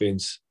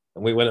Champions,"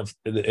 and we went up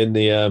in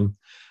the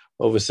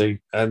obviously,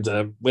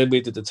 and when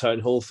we did the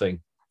town hall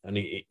thing, and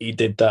he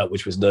did that,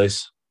 which was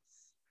nice.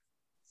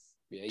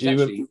 Yeah,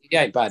 he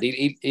ain't bad.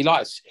 He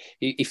likes.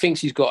 He thinks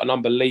he's got an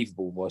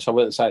unbelievable voice. I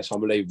wouldn't say it's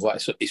unbelievable.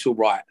 It's all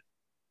right.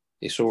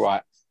 It's all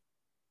right.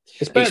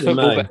 It's better than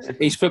mine.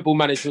 His football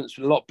management's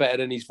a lot better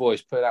than his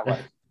voice. Put it that way.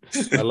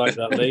 I like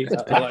that, Lee.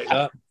 I like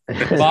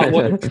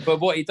that. But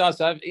what he does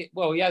have, he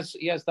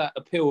has that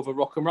appeal of a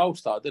rock and roll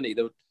star, doesn't he?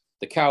 The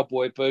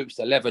cowboy boots,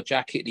 the leather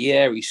jacket, the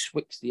hair. He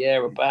swicks the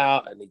hair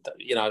about, and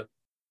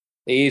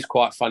he is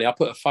quite funny. I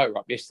put a photo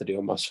up yesterday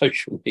on my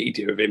social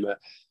media of him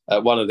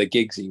at one of the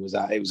gigs he was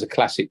at. It was a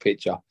classic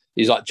picture.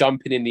 He's like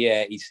jumping in the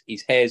air.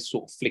 His hair's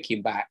sort of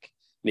flicking back,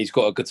 and he's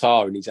got a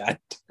guitar in his hand.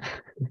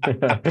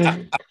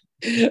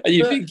 And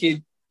you're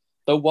thinking,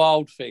 the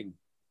wild thing.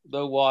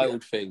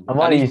 I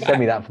might need you to send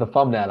me that for the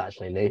thumbnail,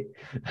 actually, Lee.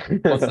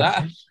 What's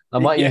that? I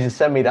might need you to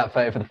send me that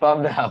photo for the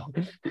thumbnail.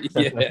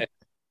 Yeah,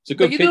 it's a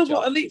good picture. Know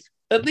what?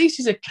 At least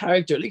he's a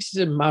character. At least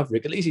he's a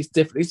maverick. At least he's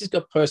different. At least he's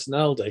got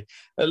personality.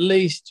 At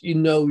least you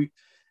know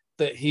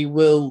that he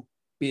will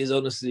be as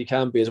honest as he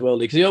can be as well.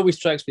 Because he always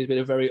strikes me as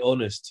being very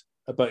honest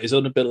about his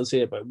own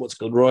ability, about what's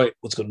gone right,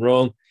 what's gone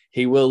wrong.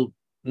 He will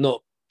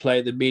not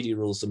play the media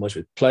rules so much,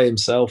 but play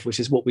himself, which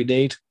is what we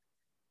need.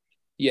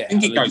 Yeah, I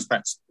think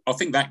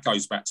that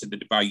goes back to the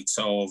debate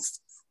of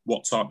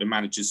what type of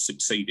managers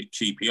succeed at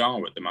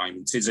QPR at the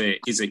moment. Is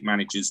it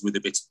managers with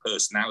a bit of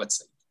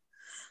personality?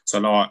 So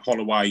like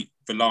Holloway,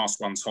 the last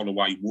one's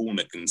Holloway,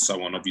 Warnock, and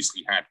so on.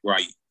 Obviously had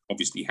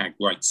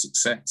great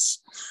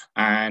success.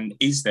 And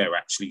is there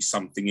actually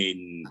something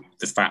in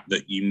the fact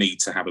that you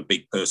need to have a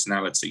big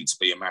personality to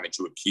be a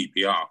manager at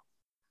QPR?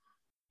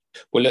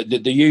 Well,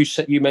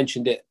 you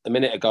mentioned it a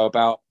minute ago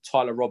about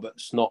Tyler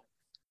Roberts not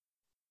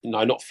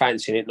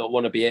fancying it, not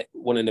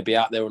wanting to be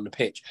out there on the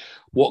pitch.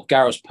 What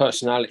Gareth's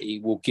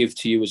personality will give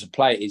to you as a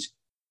player is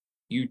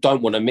you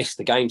don't want to miss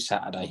the game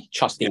Saturday,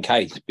 just in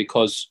case,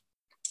 because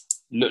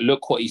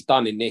look what he's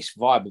done in this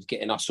vibe of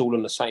getting us all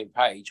on the same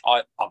page.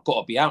 I've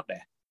got to be out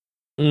there.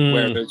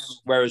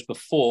 Whereas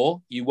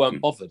before, you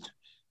weren't bothered.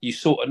 You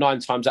sort of 9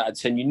 times out of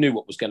 10, you knew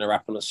what was going to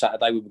happen on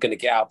Saturday. We were going to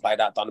get outplayed,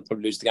 outdone, and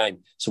probably lose the game.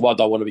 So why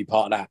do I want to be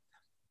part of that?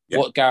 Yeah.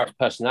 What Gareth's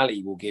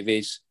personality will give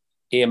is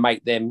he'll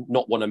make them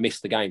not want to miss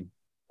the game.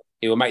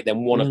 He will make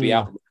them want to be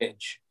out on the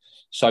pitch.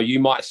 So you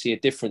might see a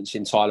difference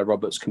in Tyler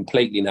Roberts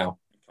completely now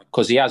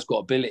because he has got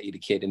ability, the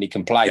kid, and he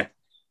can play. Yeah.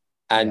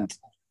 And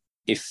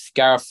if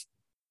Gareth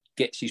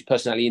gets his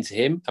personality into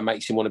him and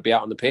makes him want to be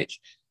out on the pitch,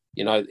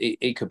 you know,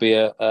 he could be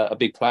a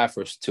big player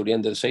for us till the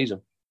end of the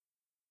season.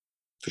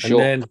 For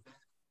sure. And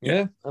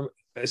then,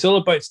 it's all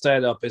about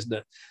staying up, isn't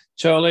it?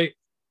 Charlie,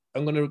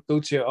 I'm going to go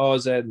to your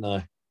RZ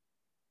now.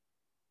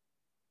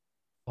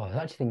 Oh, I was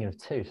actually thinking of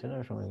 2, so I don't know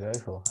which one I'm going to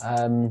go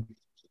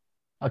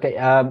for. Okay,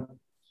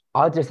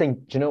 I just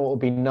think, do you know what would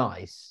be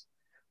nice?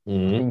 I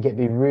think it'd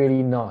be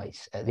really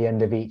nice at the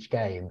end of each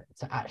game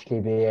to actually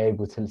be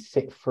able to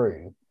sit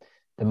through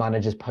the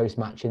manager's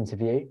post-match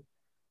interview.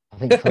 I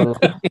think for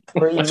like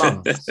 3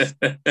 months,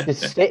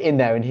 just sitting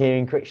there and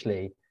hearing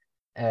Critchley,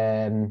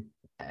 and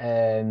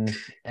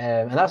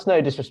that's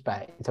no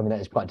disrespect. I mean,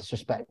 that is quite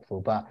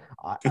disrespectful, but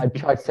I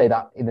try to say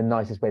that in the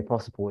nicest way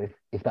possible,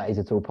 if that is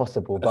at all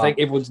possible. But I think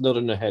everyone's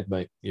nodding their head,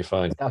 mate. You're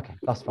fine. Okay,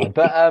 that's fine.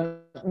 But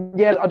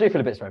yeah, I do feel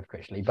a bit sorry for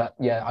Critchley, but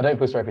yeah, I don't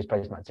feel sorry for his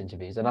post-match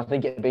interviews. And I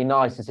think it'd be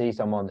nice to see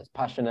someone that's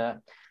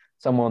passionate,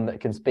 someone that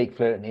can speak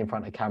fluently in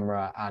front of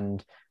camera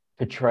and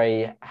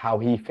portray how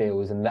he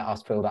feels and let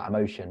us feel that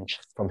emotion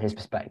from his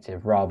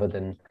perspective rather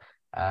than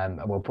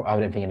well, I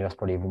don't think any of us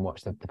probably even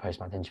watched the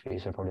post-match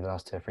interviews for probably the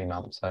last 2 or 3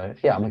 months. So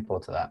yeah, I'm looking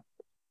forward to that.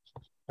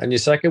 And your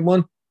second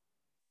one?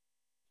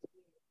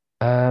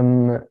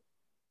 Do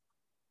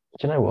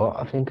you know what?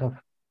 I think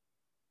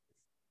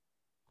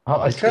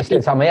it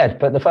slips out my head,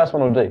 but the first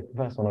one will do.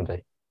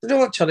 You know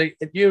what, Charlie?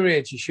 At your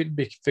age, you shouldn't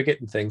be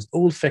forgetting things.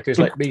 Old fuckers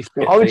like me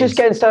forget I was things. just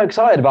getting so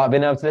excited about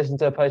being able to listen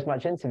to a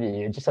post-match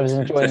interview. I was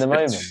enjoying the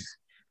moment.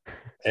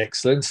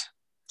 Excellent.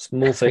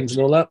 Small things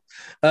and all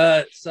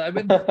that.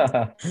 Simon?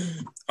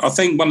 I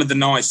think one of the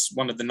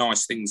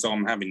nice things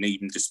I'm having,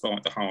 even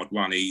despite the hard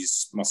run,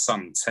 is my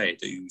son Ted,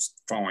 who's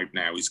 5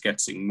 now, is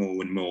getting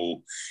more and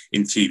more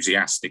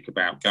enthusiastic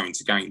about going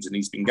to games, and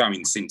he's been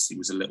going since he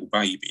was a little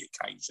baby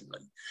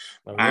occasionally.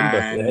 I remember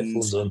the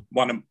headphones on.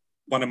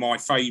 One of my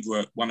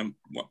favourites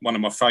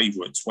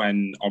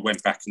when I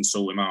went back and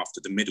saw him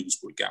after the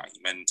Middlesbrough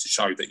game, and to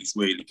show that he's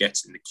really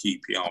getting the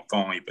QPR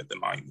vibe at the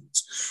moment,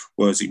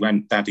 was he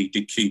went, "Daddy,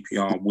 did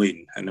QPR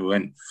win?" And I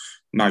went,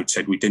 "No,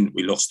 Ted, we didn't.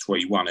 We lost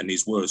 3-1." And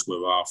his words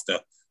were after,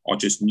 "I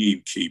just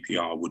knew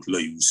QPR would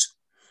lose."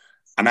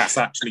 And that's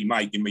actually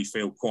making me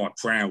feel quite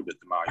proud at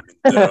the moment.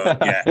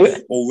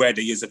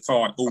 Already as a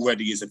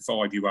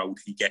 5-year-old,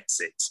 he gets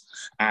it.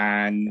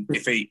 And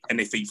if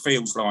he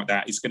feels like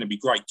that, it's going to be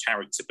great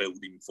character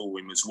building for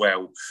him as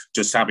well.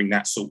 Just having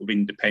that sort of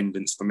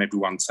independence from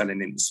everyone telling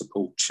him to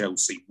support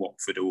Chelsea,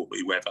 Watford, or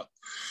whoever.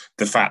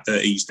 The fact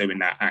that he's doing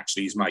that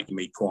actually is making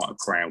me quite a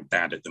proud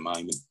dad at the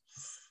moment.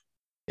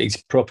 He's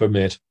proper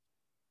mid.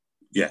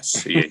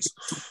 Yes, he is.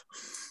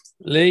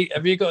 Lee,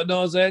 have you got an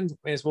Oz end? I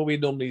mean, it's what we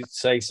normally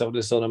say, something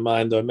that's on our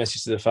mind, or a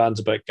message to the fans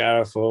about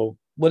Gareth, or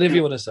whatever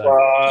you want to say.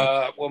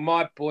 Well,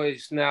 my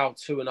boy's now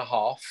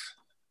 2.5,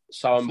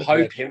 so I'm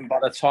hoping by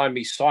the time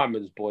he's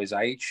Simon's boy's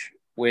age,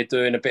 we're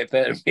doing a bit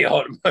better than we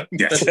are at the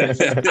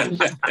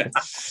moment.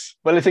 Yes.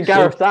 Well, it's in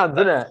Gareth's hands,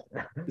 isn't it?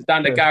 It's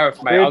down to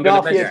Gareth, mate. I'm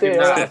going to message him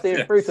now. I'll see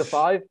him through to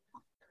 5.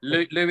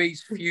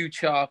 Louis'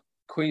 future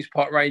Queen's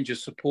Park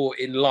Rangers support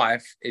in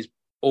life is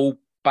all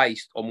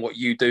based on what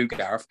you do,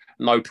 Gareth.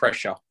 No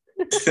pressure.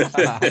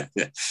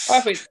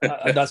 I think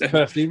that's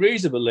perfectly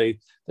reasonable, Lee.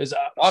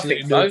 I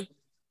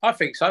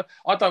think so.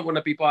 I don't want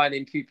to be buying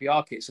him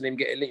QPR kits and him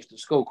getting lynched at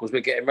school because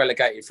we're getting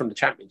relegated from the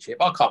Championship.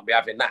 I can't be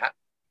having that.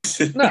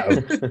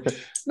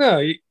 No,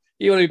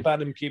 you want to be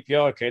banning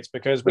QPR kits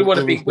because we want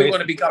to be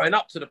going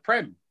up to the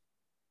Prem.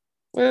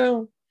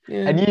 Well,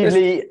 yeah. And you,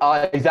 Lee,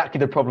 are exactly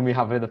the problem we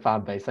have in the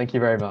fan base. Thank you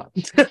very much.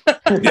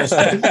 Anybody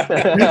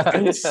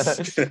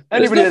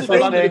that's listening,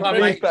 London Club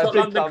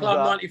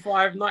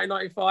 95,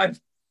 1995.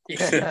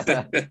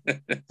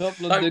 Top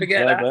London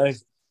Club,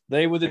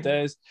 they were the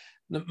days.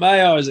 My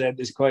RZ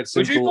is quite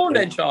simple. Was you born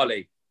then,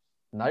 Charlie?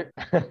 No.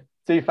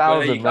 2000, well,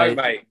 there you go,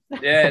 mate.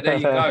 Yeah, there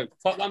you go.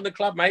 Top London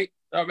Club, mate.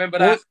 I remember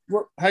that.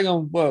 Hang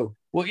on, whoa.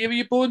 What year were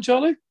you born,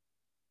 Charlie?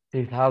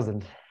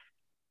 2000.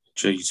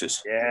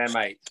 Jesus. Yeah,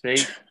 mate.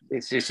 See,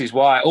 this is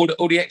why all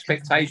the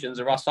expectations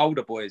are us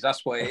older boys.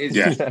 That's what it is.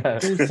 Yeah.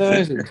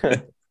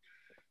 2000.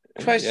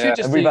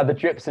 And we've had the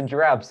drips and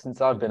drabs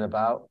since I've been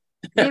about.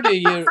 You're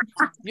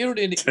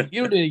only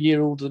a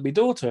year older than my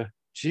daughter.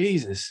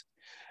 Jesus.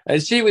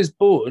 And she was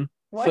born.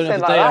 Why say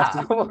like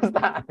that? What was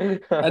that?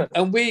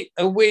 and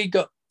we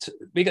got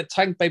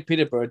tanked by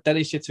Peterborough,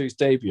 Denny Shittu's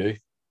debut,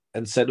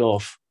 and sent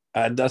off.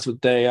 And that's the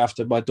day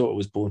after my daughter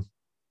was born.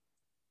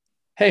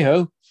 Hey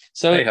ho.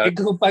 So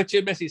go back to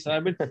your message,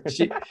 Simon.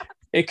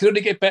 It could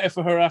only get better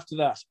for her after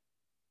that.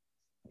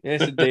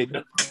 Yes, indeed.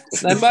 Now,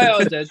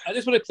 I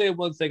just want to clear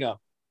one thing up.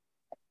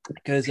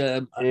 because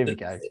Here we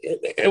go.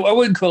 I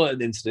wouldn't call it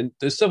an incident.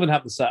 There's something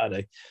happened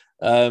Saturday,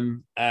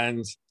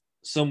 and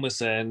some were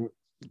saying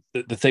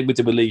that the thing we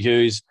did with Lee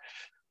Hughes,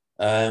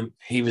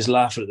 he was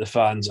laughing at the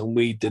fans, and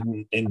we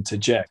didn't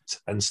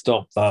interject and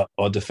stop that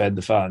or defend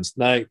the fans.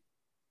 Now,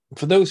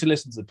 for those who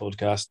listen to the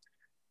podcast,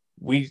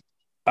 we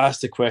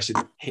asked the question.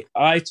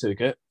 I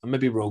took it, and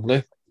maybe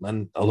wrongly,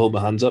 and I'll hold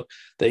my hands up,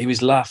 that he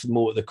was laughing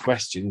more at the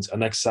questions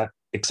and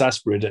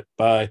exasperated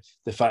by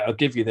the fact, I'll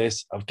give you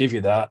this, I'll give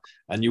you that,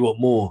 and you want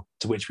more,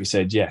 to which we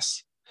said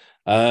yes.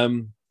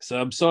 So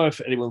I'm sorry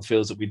if anyone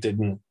feels that we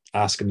didn't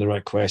ask him the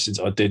right questions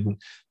or didn't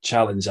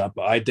challenge that,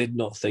 but I did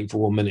not think for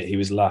 1 minute he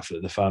was laughing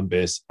at the fan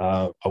base.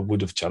 I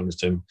would have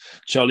challenged him.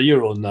 Charlie,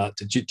 you're on that.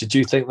 Did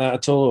you think that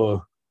at all,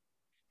 or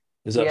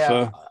is that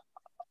fair?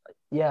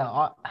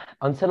 Yeah,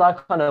 until I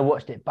kind of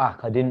watched it back,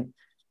 I didn't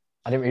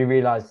really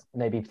realise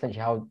maybe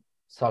potentially how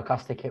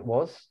sarcastic it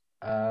was.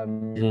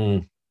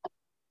 In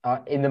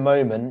the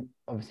moment,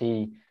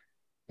 obviously,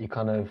 you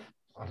kind of,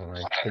 I don't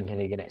know,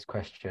 thinking of your next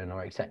question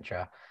or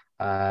etc.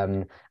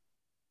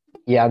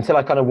 Until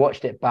I kind of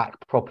watched it back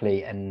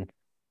properly, and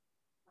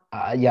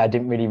I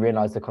didn't really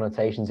realise the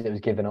connotations it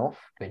was given off,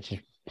 which is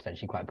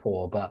potentially quite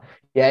poor. But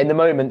yeah, in the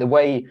moment, the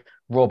way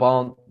Rob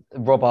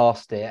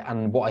asked it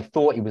and what I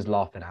thought he was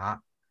laughing at,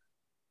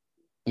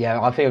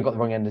 I think I got the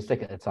wrong end of the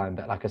stick at the time.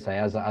 But like I say,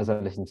 as I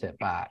listened to it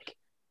back,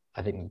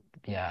 I think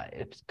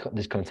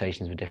these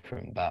connotations were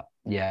different. But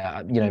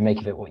make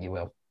of it what you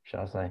will,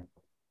 shall I say?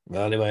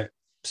 Well, anyway,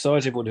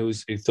 sorry to everyone who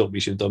thought we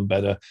should have done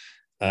better.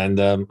 And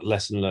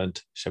lesson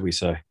learned, shall we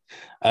say?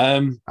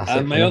 And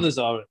my others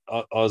are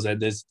then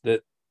there's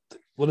that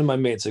one of my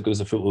mates that goes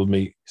to football with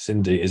me,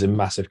 Cindy, is a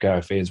massive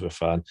Gareth Ainsworth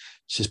fan.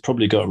 She's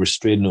probably got a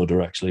restraining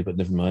order actually, but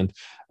never mind.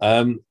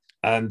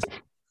 And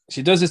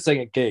she does this thing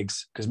at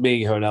gigs, because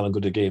me, her, and Alan go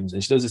to games,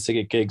 and she does this thing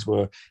at gigs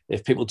where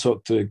if people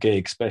talk to a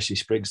gig, especially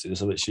Springsteen or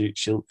something,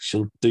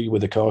 she'll do you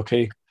with a car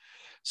key.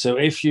 So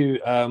if you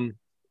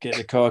get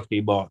a car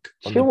key mark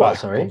on the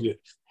back of you,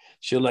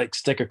 she'll like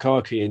stick a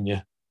car key in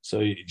you.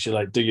 So she'll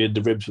like do you in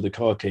the ribs with a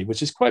car key,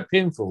 which is quite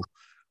painful,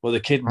 or the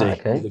kidney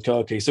with the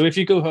car key. So if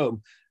you go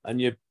home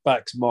and your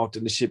back's marked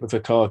in the shape of a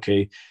car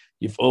key,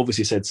 you've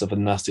obviously said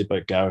something nasty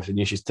about Gareth, and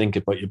you should think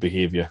about your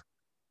behaviour.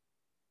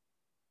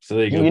 So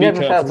there you go. You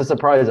never fail to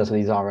surprise us with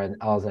these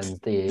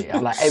RNs, do you?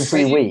 Like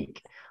every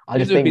week. I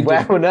just think,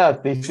 where on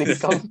earth these things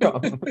come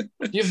from?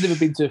 You've never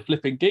been to a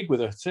flipping gig with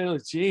her. So,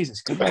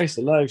 Jesus Christ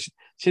alive.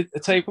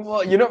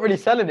 Well, you're not really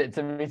selling it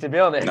to me, to be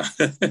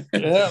honest.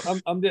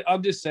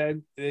 I'm just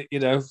saying,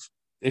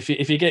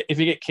 if you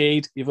get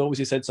keyed, you've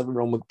obviously said something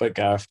wrong about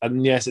Gareth.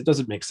 And yes, it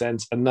doesn't make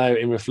sense. And now,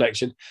 in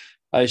reflection,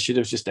 I should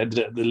have just ended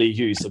it at the Lee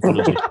Hughes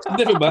apology.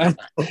 Never mind.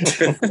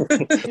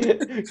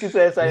 Because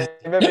they're saying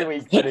every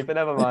week, but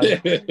never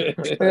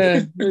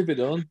mind.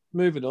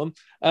 Moving on.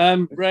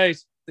 Right,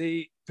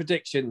 the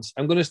predictions.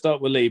 I'm going to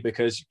start with Lee,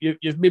 because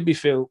you've made me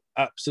feel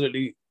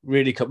absolutely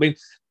really. I mean,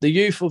 the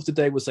youth of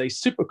today will say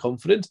super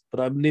confident, but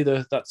I'm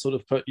neither that sort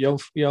of young.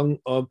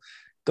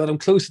 God, I'm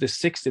closer to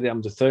 60 than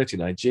I'm to 30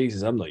 now.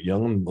 Jesus, I'm not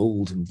young. I'm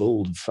old and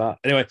bald and fat.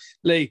 Anyway,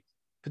 Lee,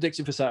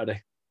 prediction for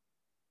Saturday.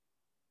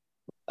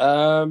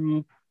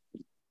 I'm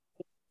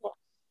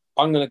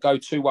going to go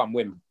 2-1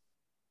 win.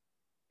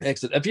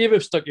 Excellent. Have you ever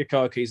stuck your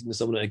car keys into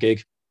someone at a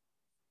gig?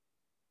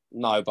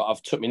 No, but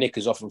I've took my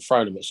knickers off and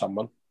thrown them at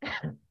someone.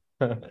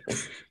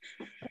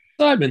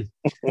 Simon.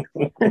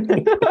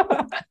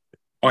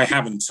 I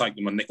haven't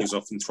taken my knickers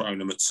off and thrown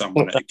them at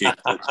someone at a gig.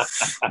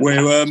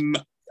 Where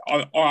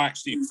I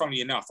actually,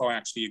 funny enough, I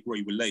actually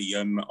agree with Lee.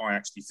 I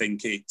actually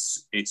think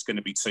it's going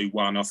to be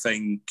 2-1. I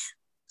think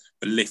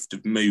the lift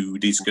of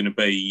mood is going to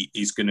be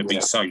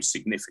so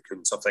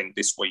significant, I think,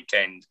 this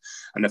weekend.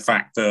 And the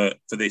fact that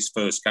for this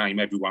first game,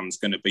 everyone's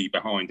going to be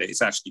behind it,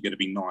 it's actually going to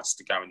be nice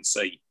to go and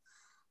see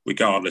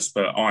regardless.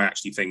 But I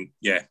actually think,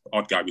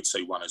 I'd go with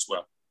 2-1 as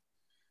well.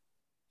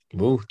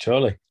 Oh,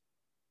 Charlie.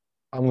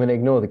 I'm going to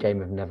ignore the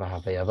game of never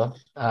have they ever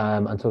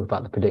and talk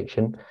about the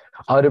prediction.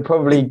 I would have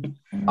probably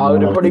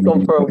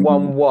gone for a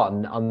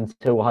 1-1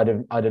 until I'd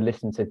have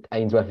listened to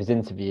Ainsworth's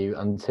interview,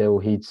 until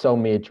he'd sold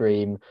me a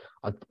dream.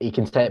 He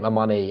can take my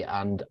money,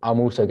 and I'm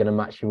also going to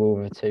match you all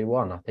with a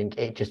 2-1. I think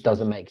it just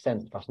doesn't make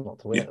sense for us not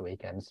to win at the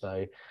weekend.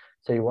 So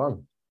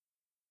 2-1.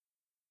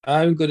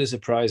 I'm going to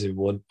surprise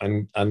everyone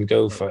and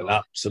go for an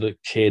absolute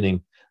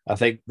caning. I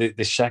think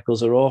the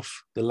shackles are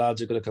off. The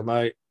lads are going to come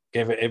out,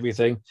 give it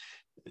everything.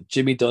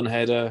 Jimmy Dunn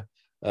header,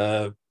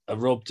 a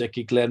Rob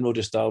Dickey, Glenn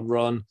Roder style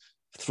run,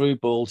 through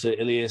ball to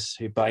Ilias,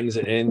 who bangs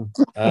it in.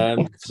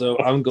 So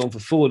I'm going for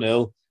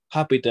 4-0.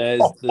 Happy days.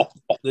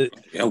 The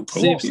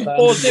safe stand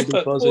will be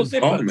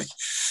buzzing.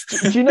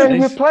 Do you know who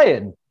we're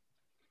playing?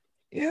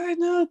 Yeah, I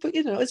know, but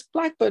it's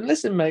Blackburn.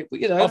 Listen, mate,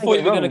 I thought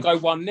you were going to go 1-0.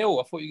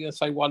 I thought you were going to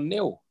say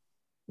 1-0.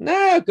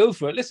 No, go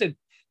for it. Listen,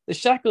 the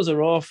shackles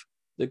are off.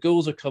 The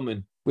goals are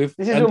coming. This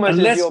is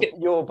almost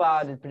your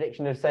bad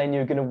prediction of saying we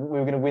were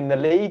going to win the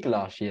league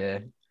last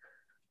year.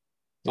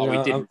 Oh,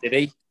 he didn't, did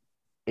he?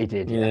 He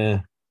did.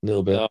 Yeah, a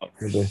little bit.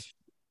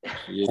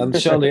 And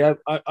Charlie,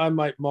 I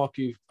might mark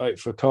you out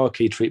for car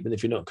key treatment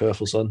if you're not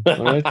careful, son.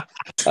 All right.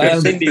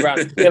 Cindy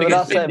round. Yeah, but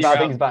that's saying bad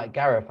things about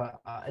Gareth.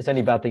 It's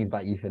only bad things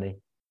about you, Finney.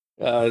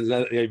 Yeah,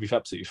 you'd be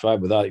absolutely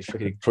fine with that. You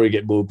probably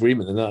get more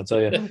agreement than that, I'll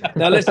tell you.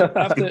 Now, listen,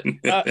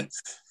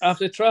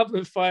 after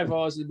travelling 5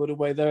 hours in the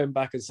motorway there and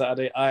back on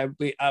Saturday, I'd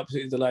be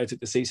absolutely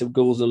delighted to see some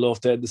goals in the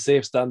loft end, the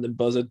safe standing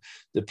buzzing,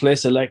 the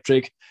place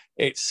electric.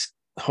 It's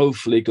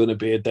hopefully going to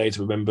be a day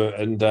to remember.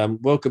 And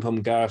welcome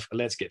home, Gareth. And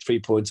let's get 3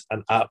 points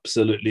and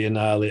absolutely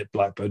annihilate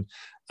Blackburn.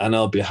 And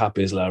I'll be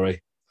happy as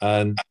Larry.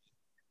 And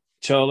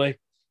Charlie,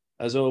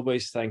 as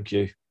always, thank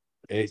you.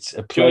 It's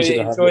a pleasure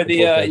to have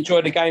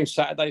enjoy the game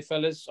Saturday,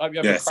 fellas. Hope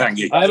you have thank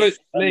you.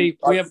 Lee,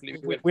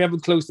 we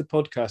haven't closed the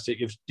podcast yet.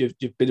 You've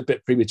been a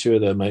bit premature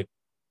there, mate.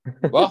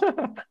 What?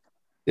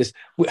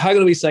 Hang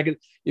on a wee second.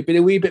 You've been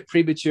a wee bit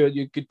premature.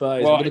 Your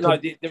goodbye. Well, no,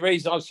 the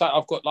reason I'm saying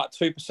I've got like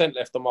 2%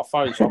 left on my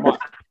phone, so I might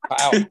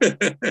cut out.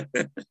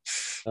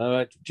 All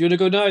right. Do you want to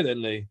go now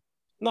then, Lee?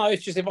 No,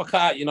 it's just if I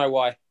cut out, you know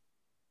why.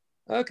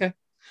 Okay.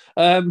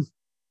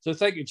 So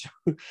thank you, Joe.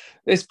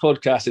 This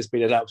podcast has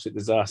been an absolute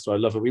disaster. I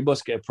love it. We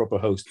must get a proper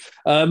host.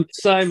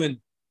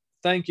 Simon,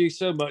 thank you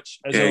so much,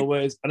 as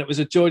always. And it was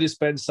a joy to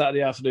spend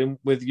Saturday afternoon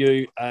with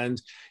you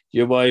and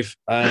your wife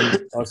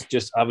and us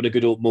just having a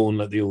good old moan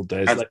like the old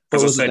days. As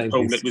I said,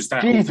 Paul, it was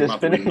that Jesus, old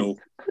mother-in-law.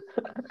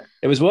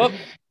 It was what?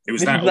 It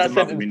was that old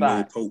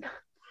mother-in-law, Paul.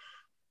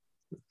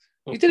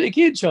 You did it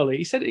again, Charlie.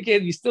 You said it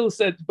again. You still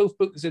said both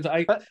books.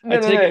 No.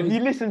 You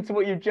listened to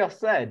what you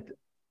just said.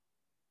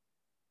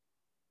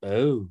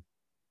 Oh.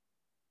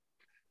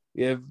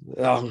 Yeah,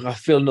 I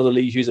feel another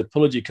Lee Hughes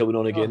apology coming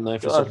on again now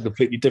for something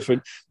completely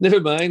different. Never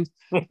mind.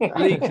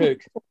 Lee Cook,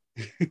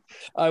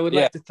 I would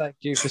like to thank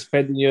you for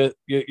spending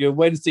your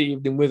Wednesday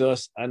evening with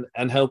us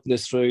and helping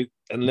us through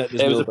and letting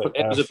us know about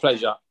it was a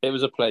pleasure. It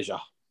was a pleasure.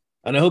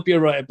 And I hope you're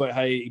right about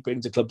how he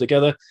brings the club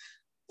together.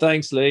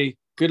 Thanks, Lee.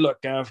 Good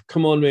luck, Gav.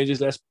 Come on, Rangers.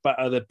 Let's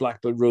batter the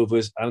Blackburn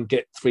Rovers and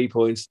get 3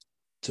 points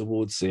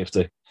towards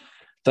safety.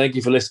 Thank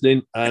you for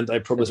listening, and I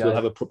promise we'll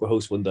have a proper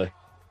host one day.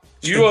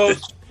 Yours.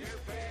 Rangers.